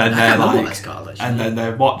then I they're can't remember what like, that's called, actually. and then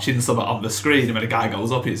they're watching something on the screen, and when a guy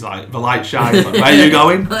goes up, it's like the light shines. Like, where are you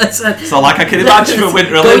going? So like I can imagine the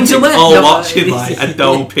Winter Going Olympics to where? all No, watching like a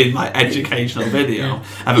doping like educational video,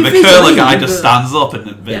 and then You're the free to curler leave, guy just but- stands up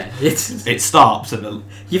and yeah, it's it stops and the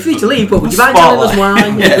you're free to leave, but would you mind telling us why?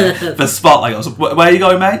 yeah, the spotlight goes, where are you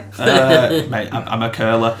going, mate? Mate, I'm a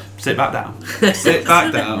curler. Sit back down. Sit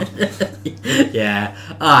back down. Yeah.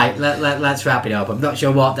 All right, let's wrap it up. I'm not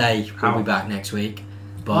sure what day we'll How? be back next week,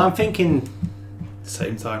 but Well, I'm thinking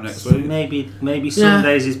Same time next week. maybe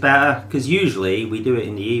Sundays is better because usually we do it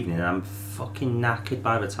in the evening. And I'm fucking knackered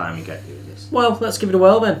by the time we get through this. well, let's give it a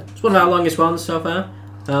whirl then. It's one of our longest ones so far.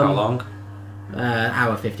 How long?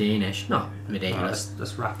 Hour 15ish. Not Alright, ridiculous.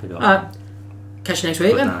 let's wrap it up. Alright, catch you next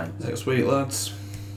week Good then. night. Next week, lads.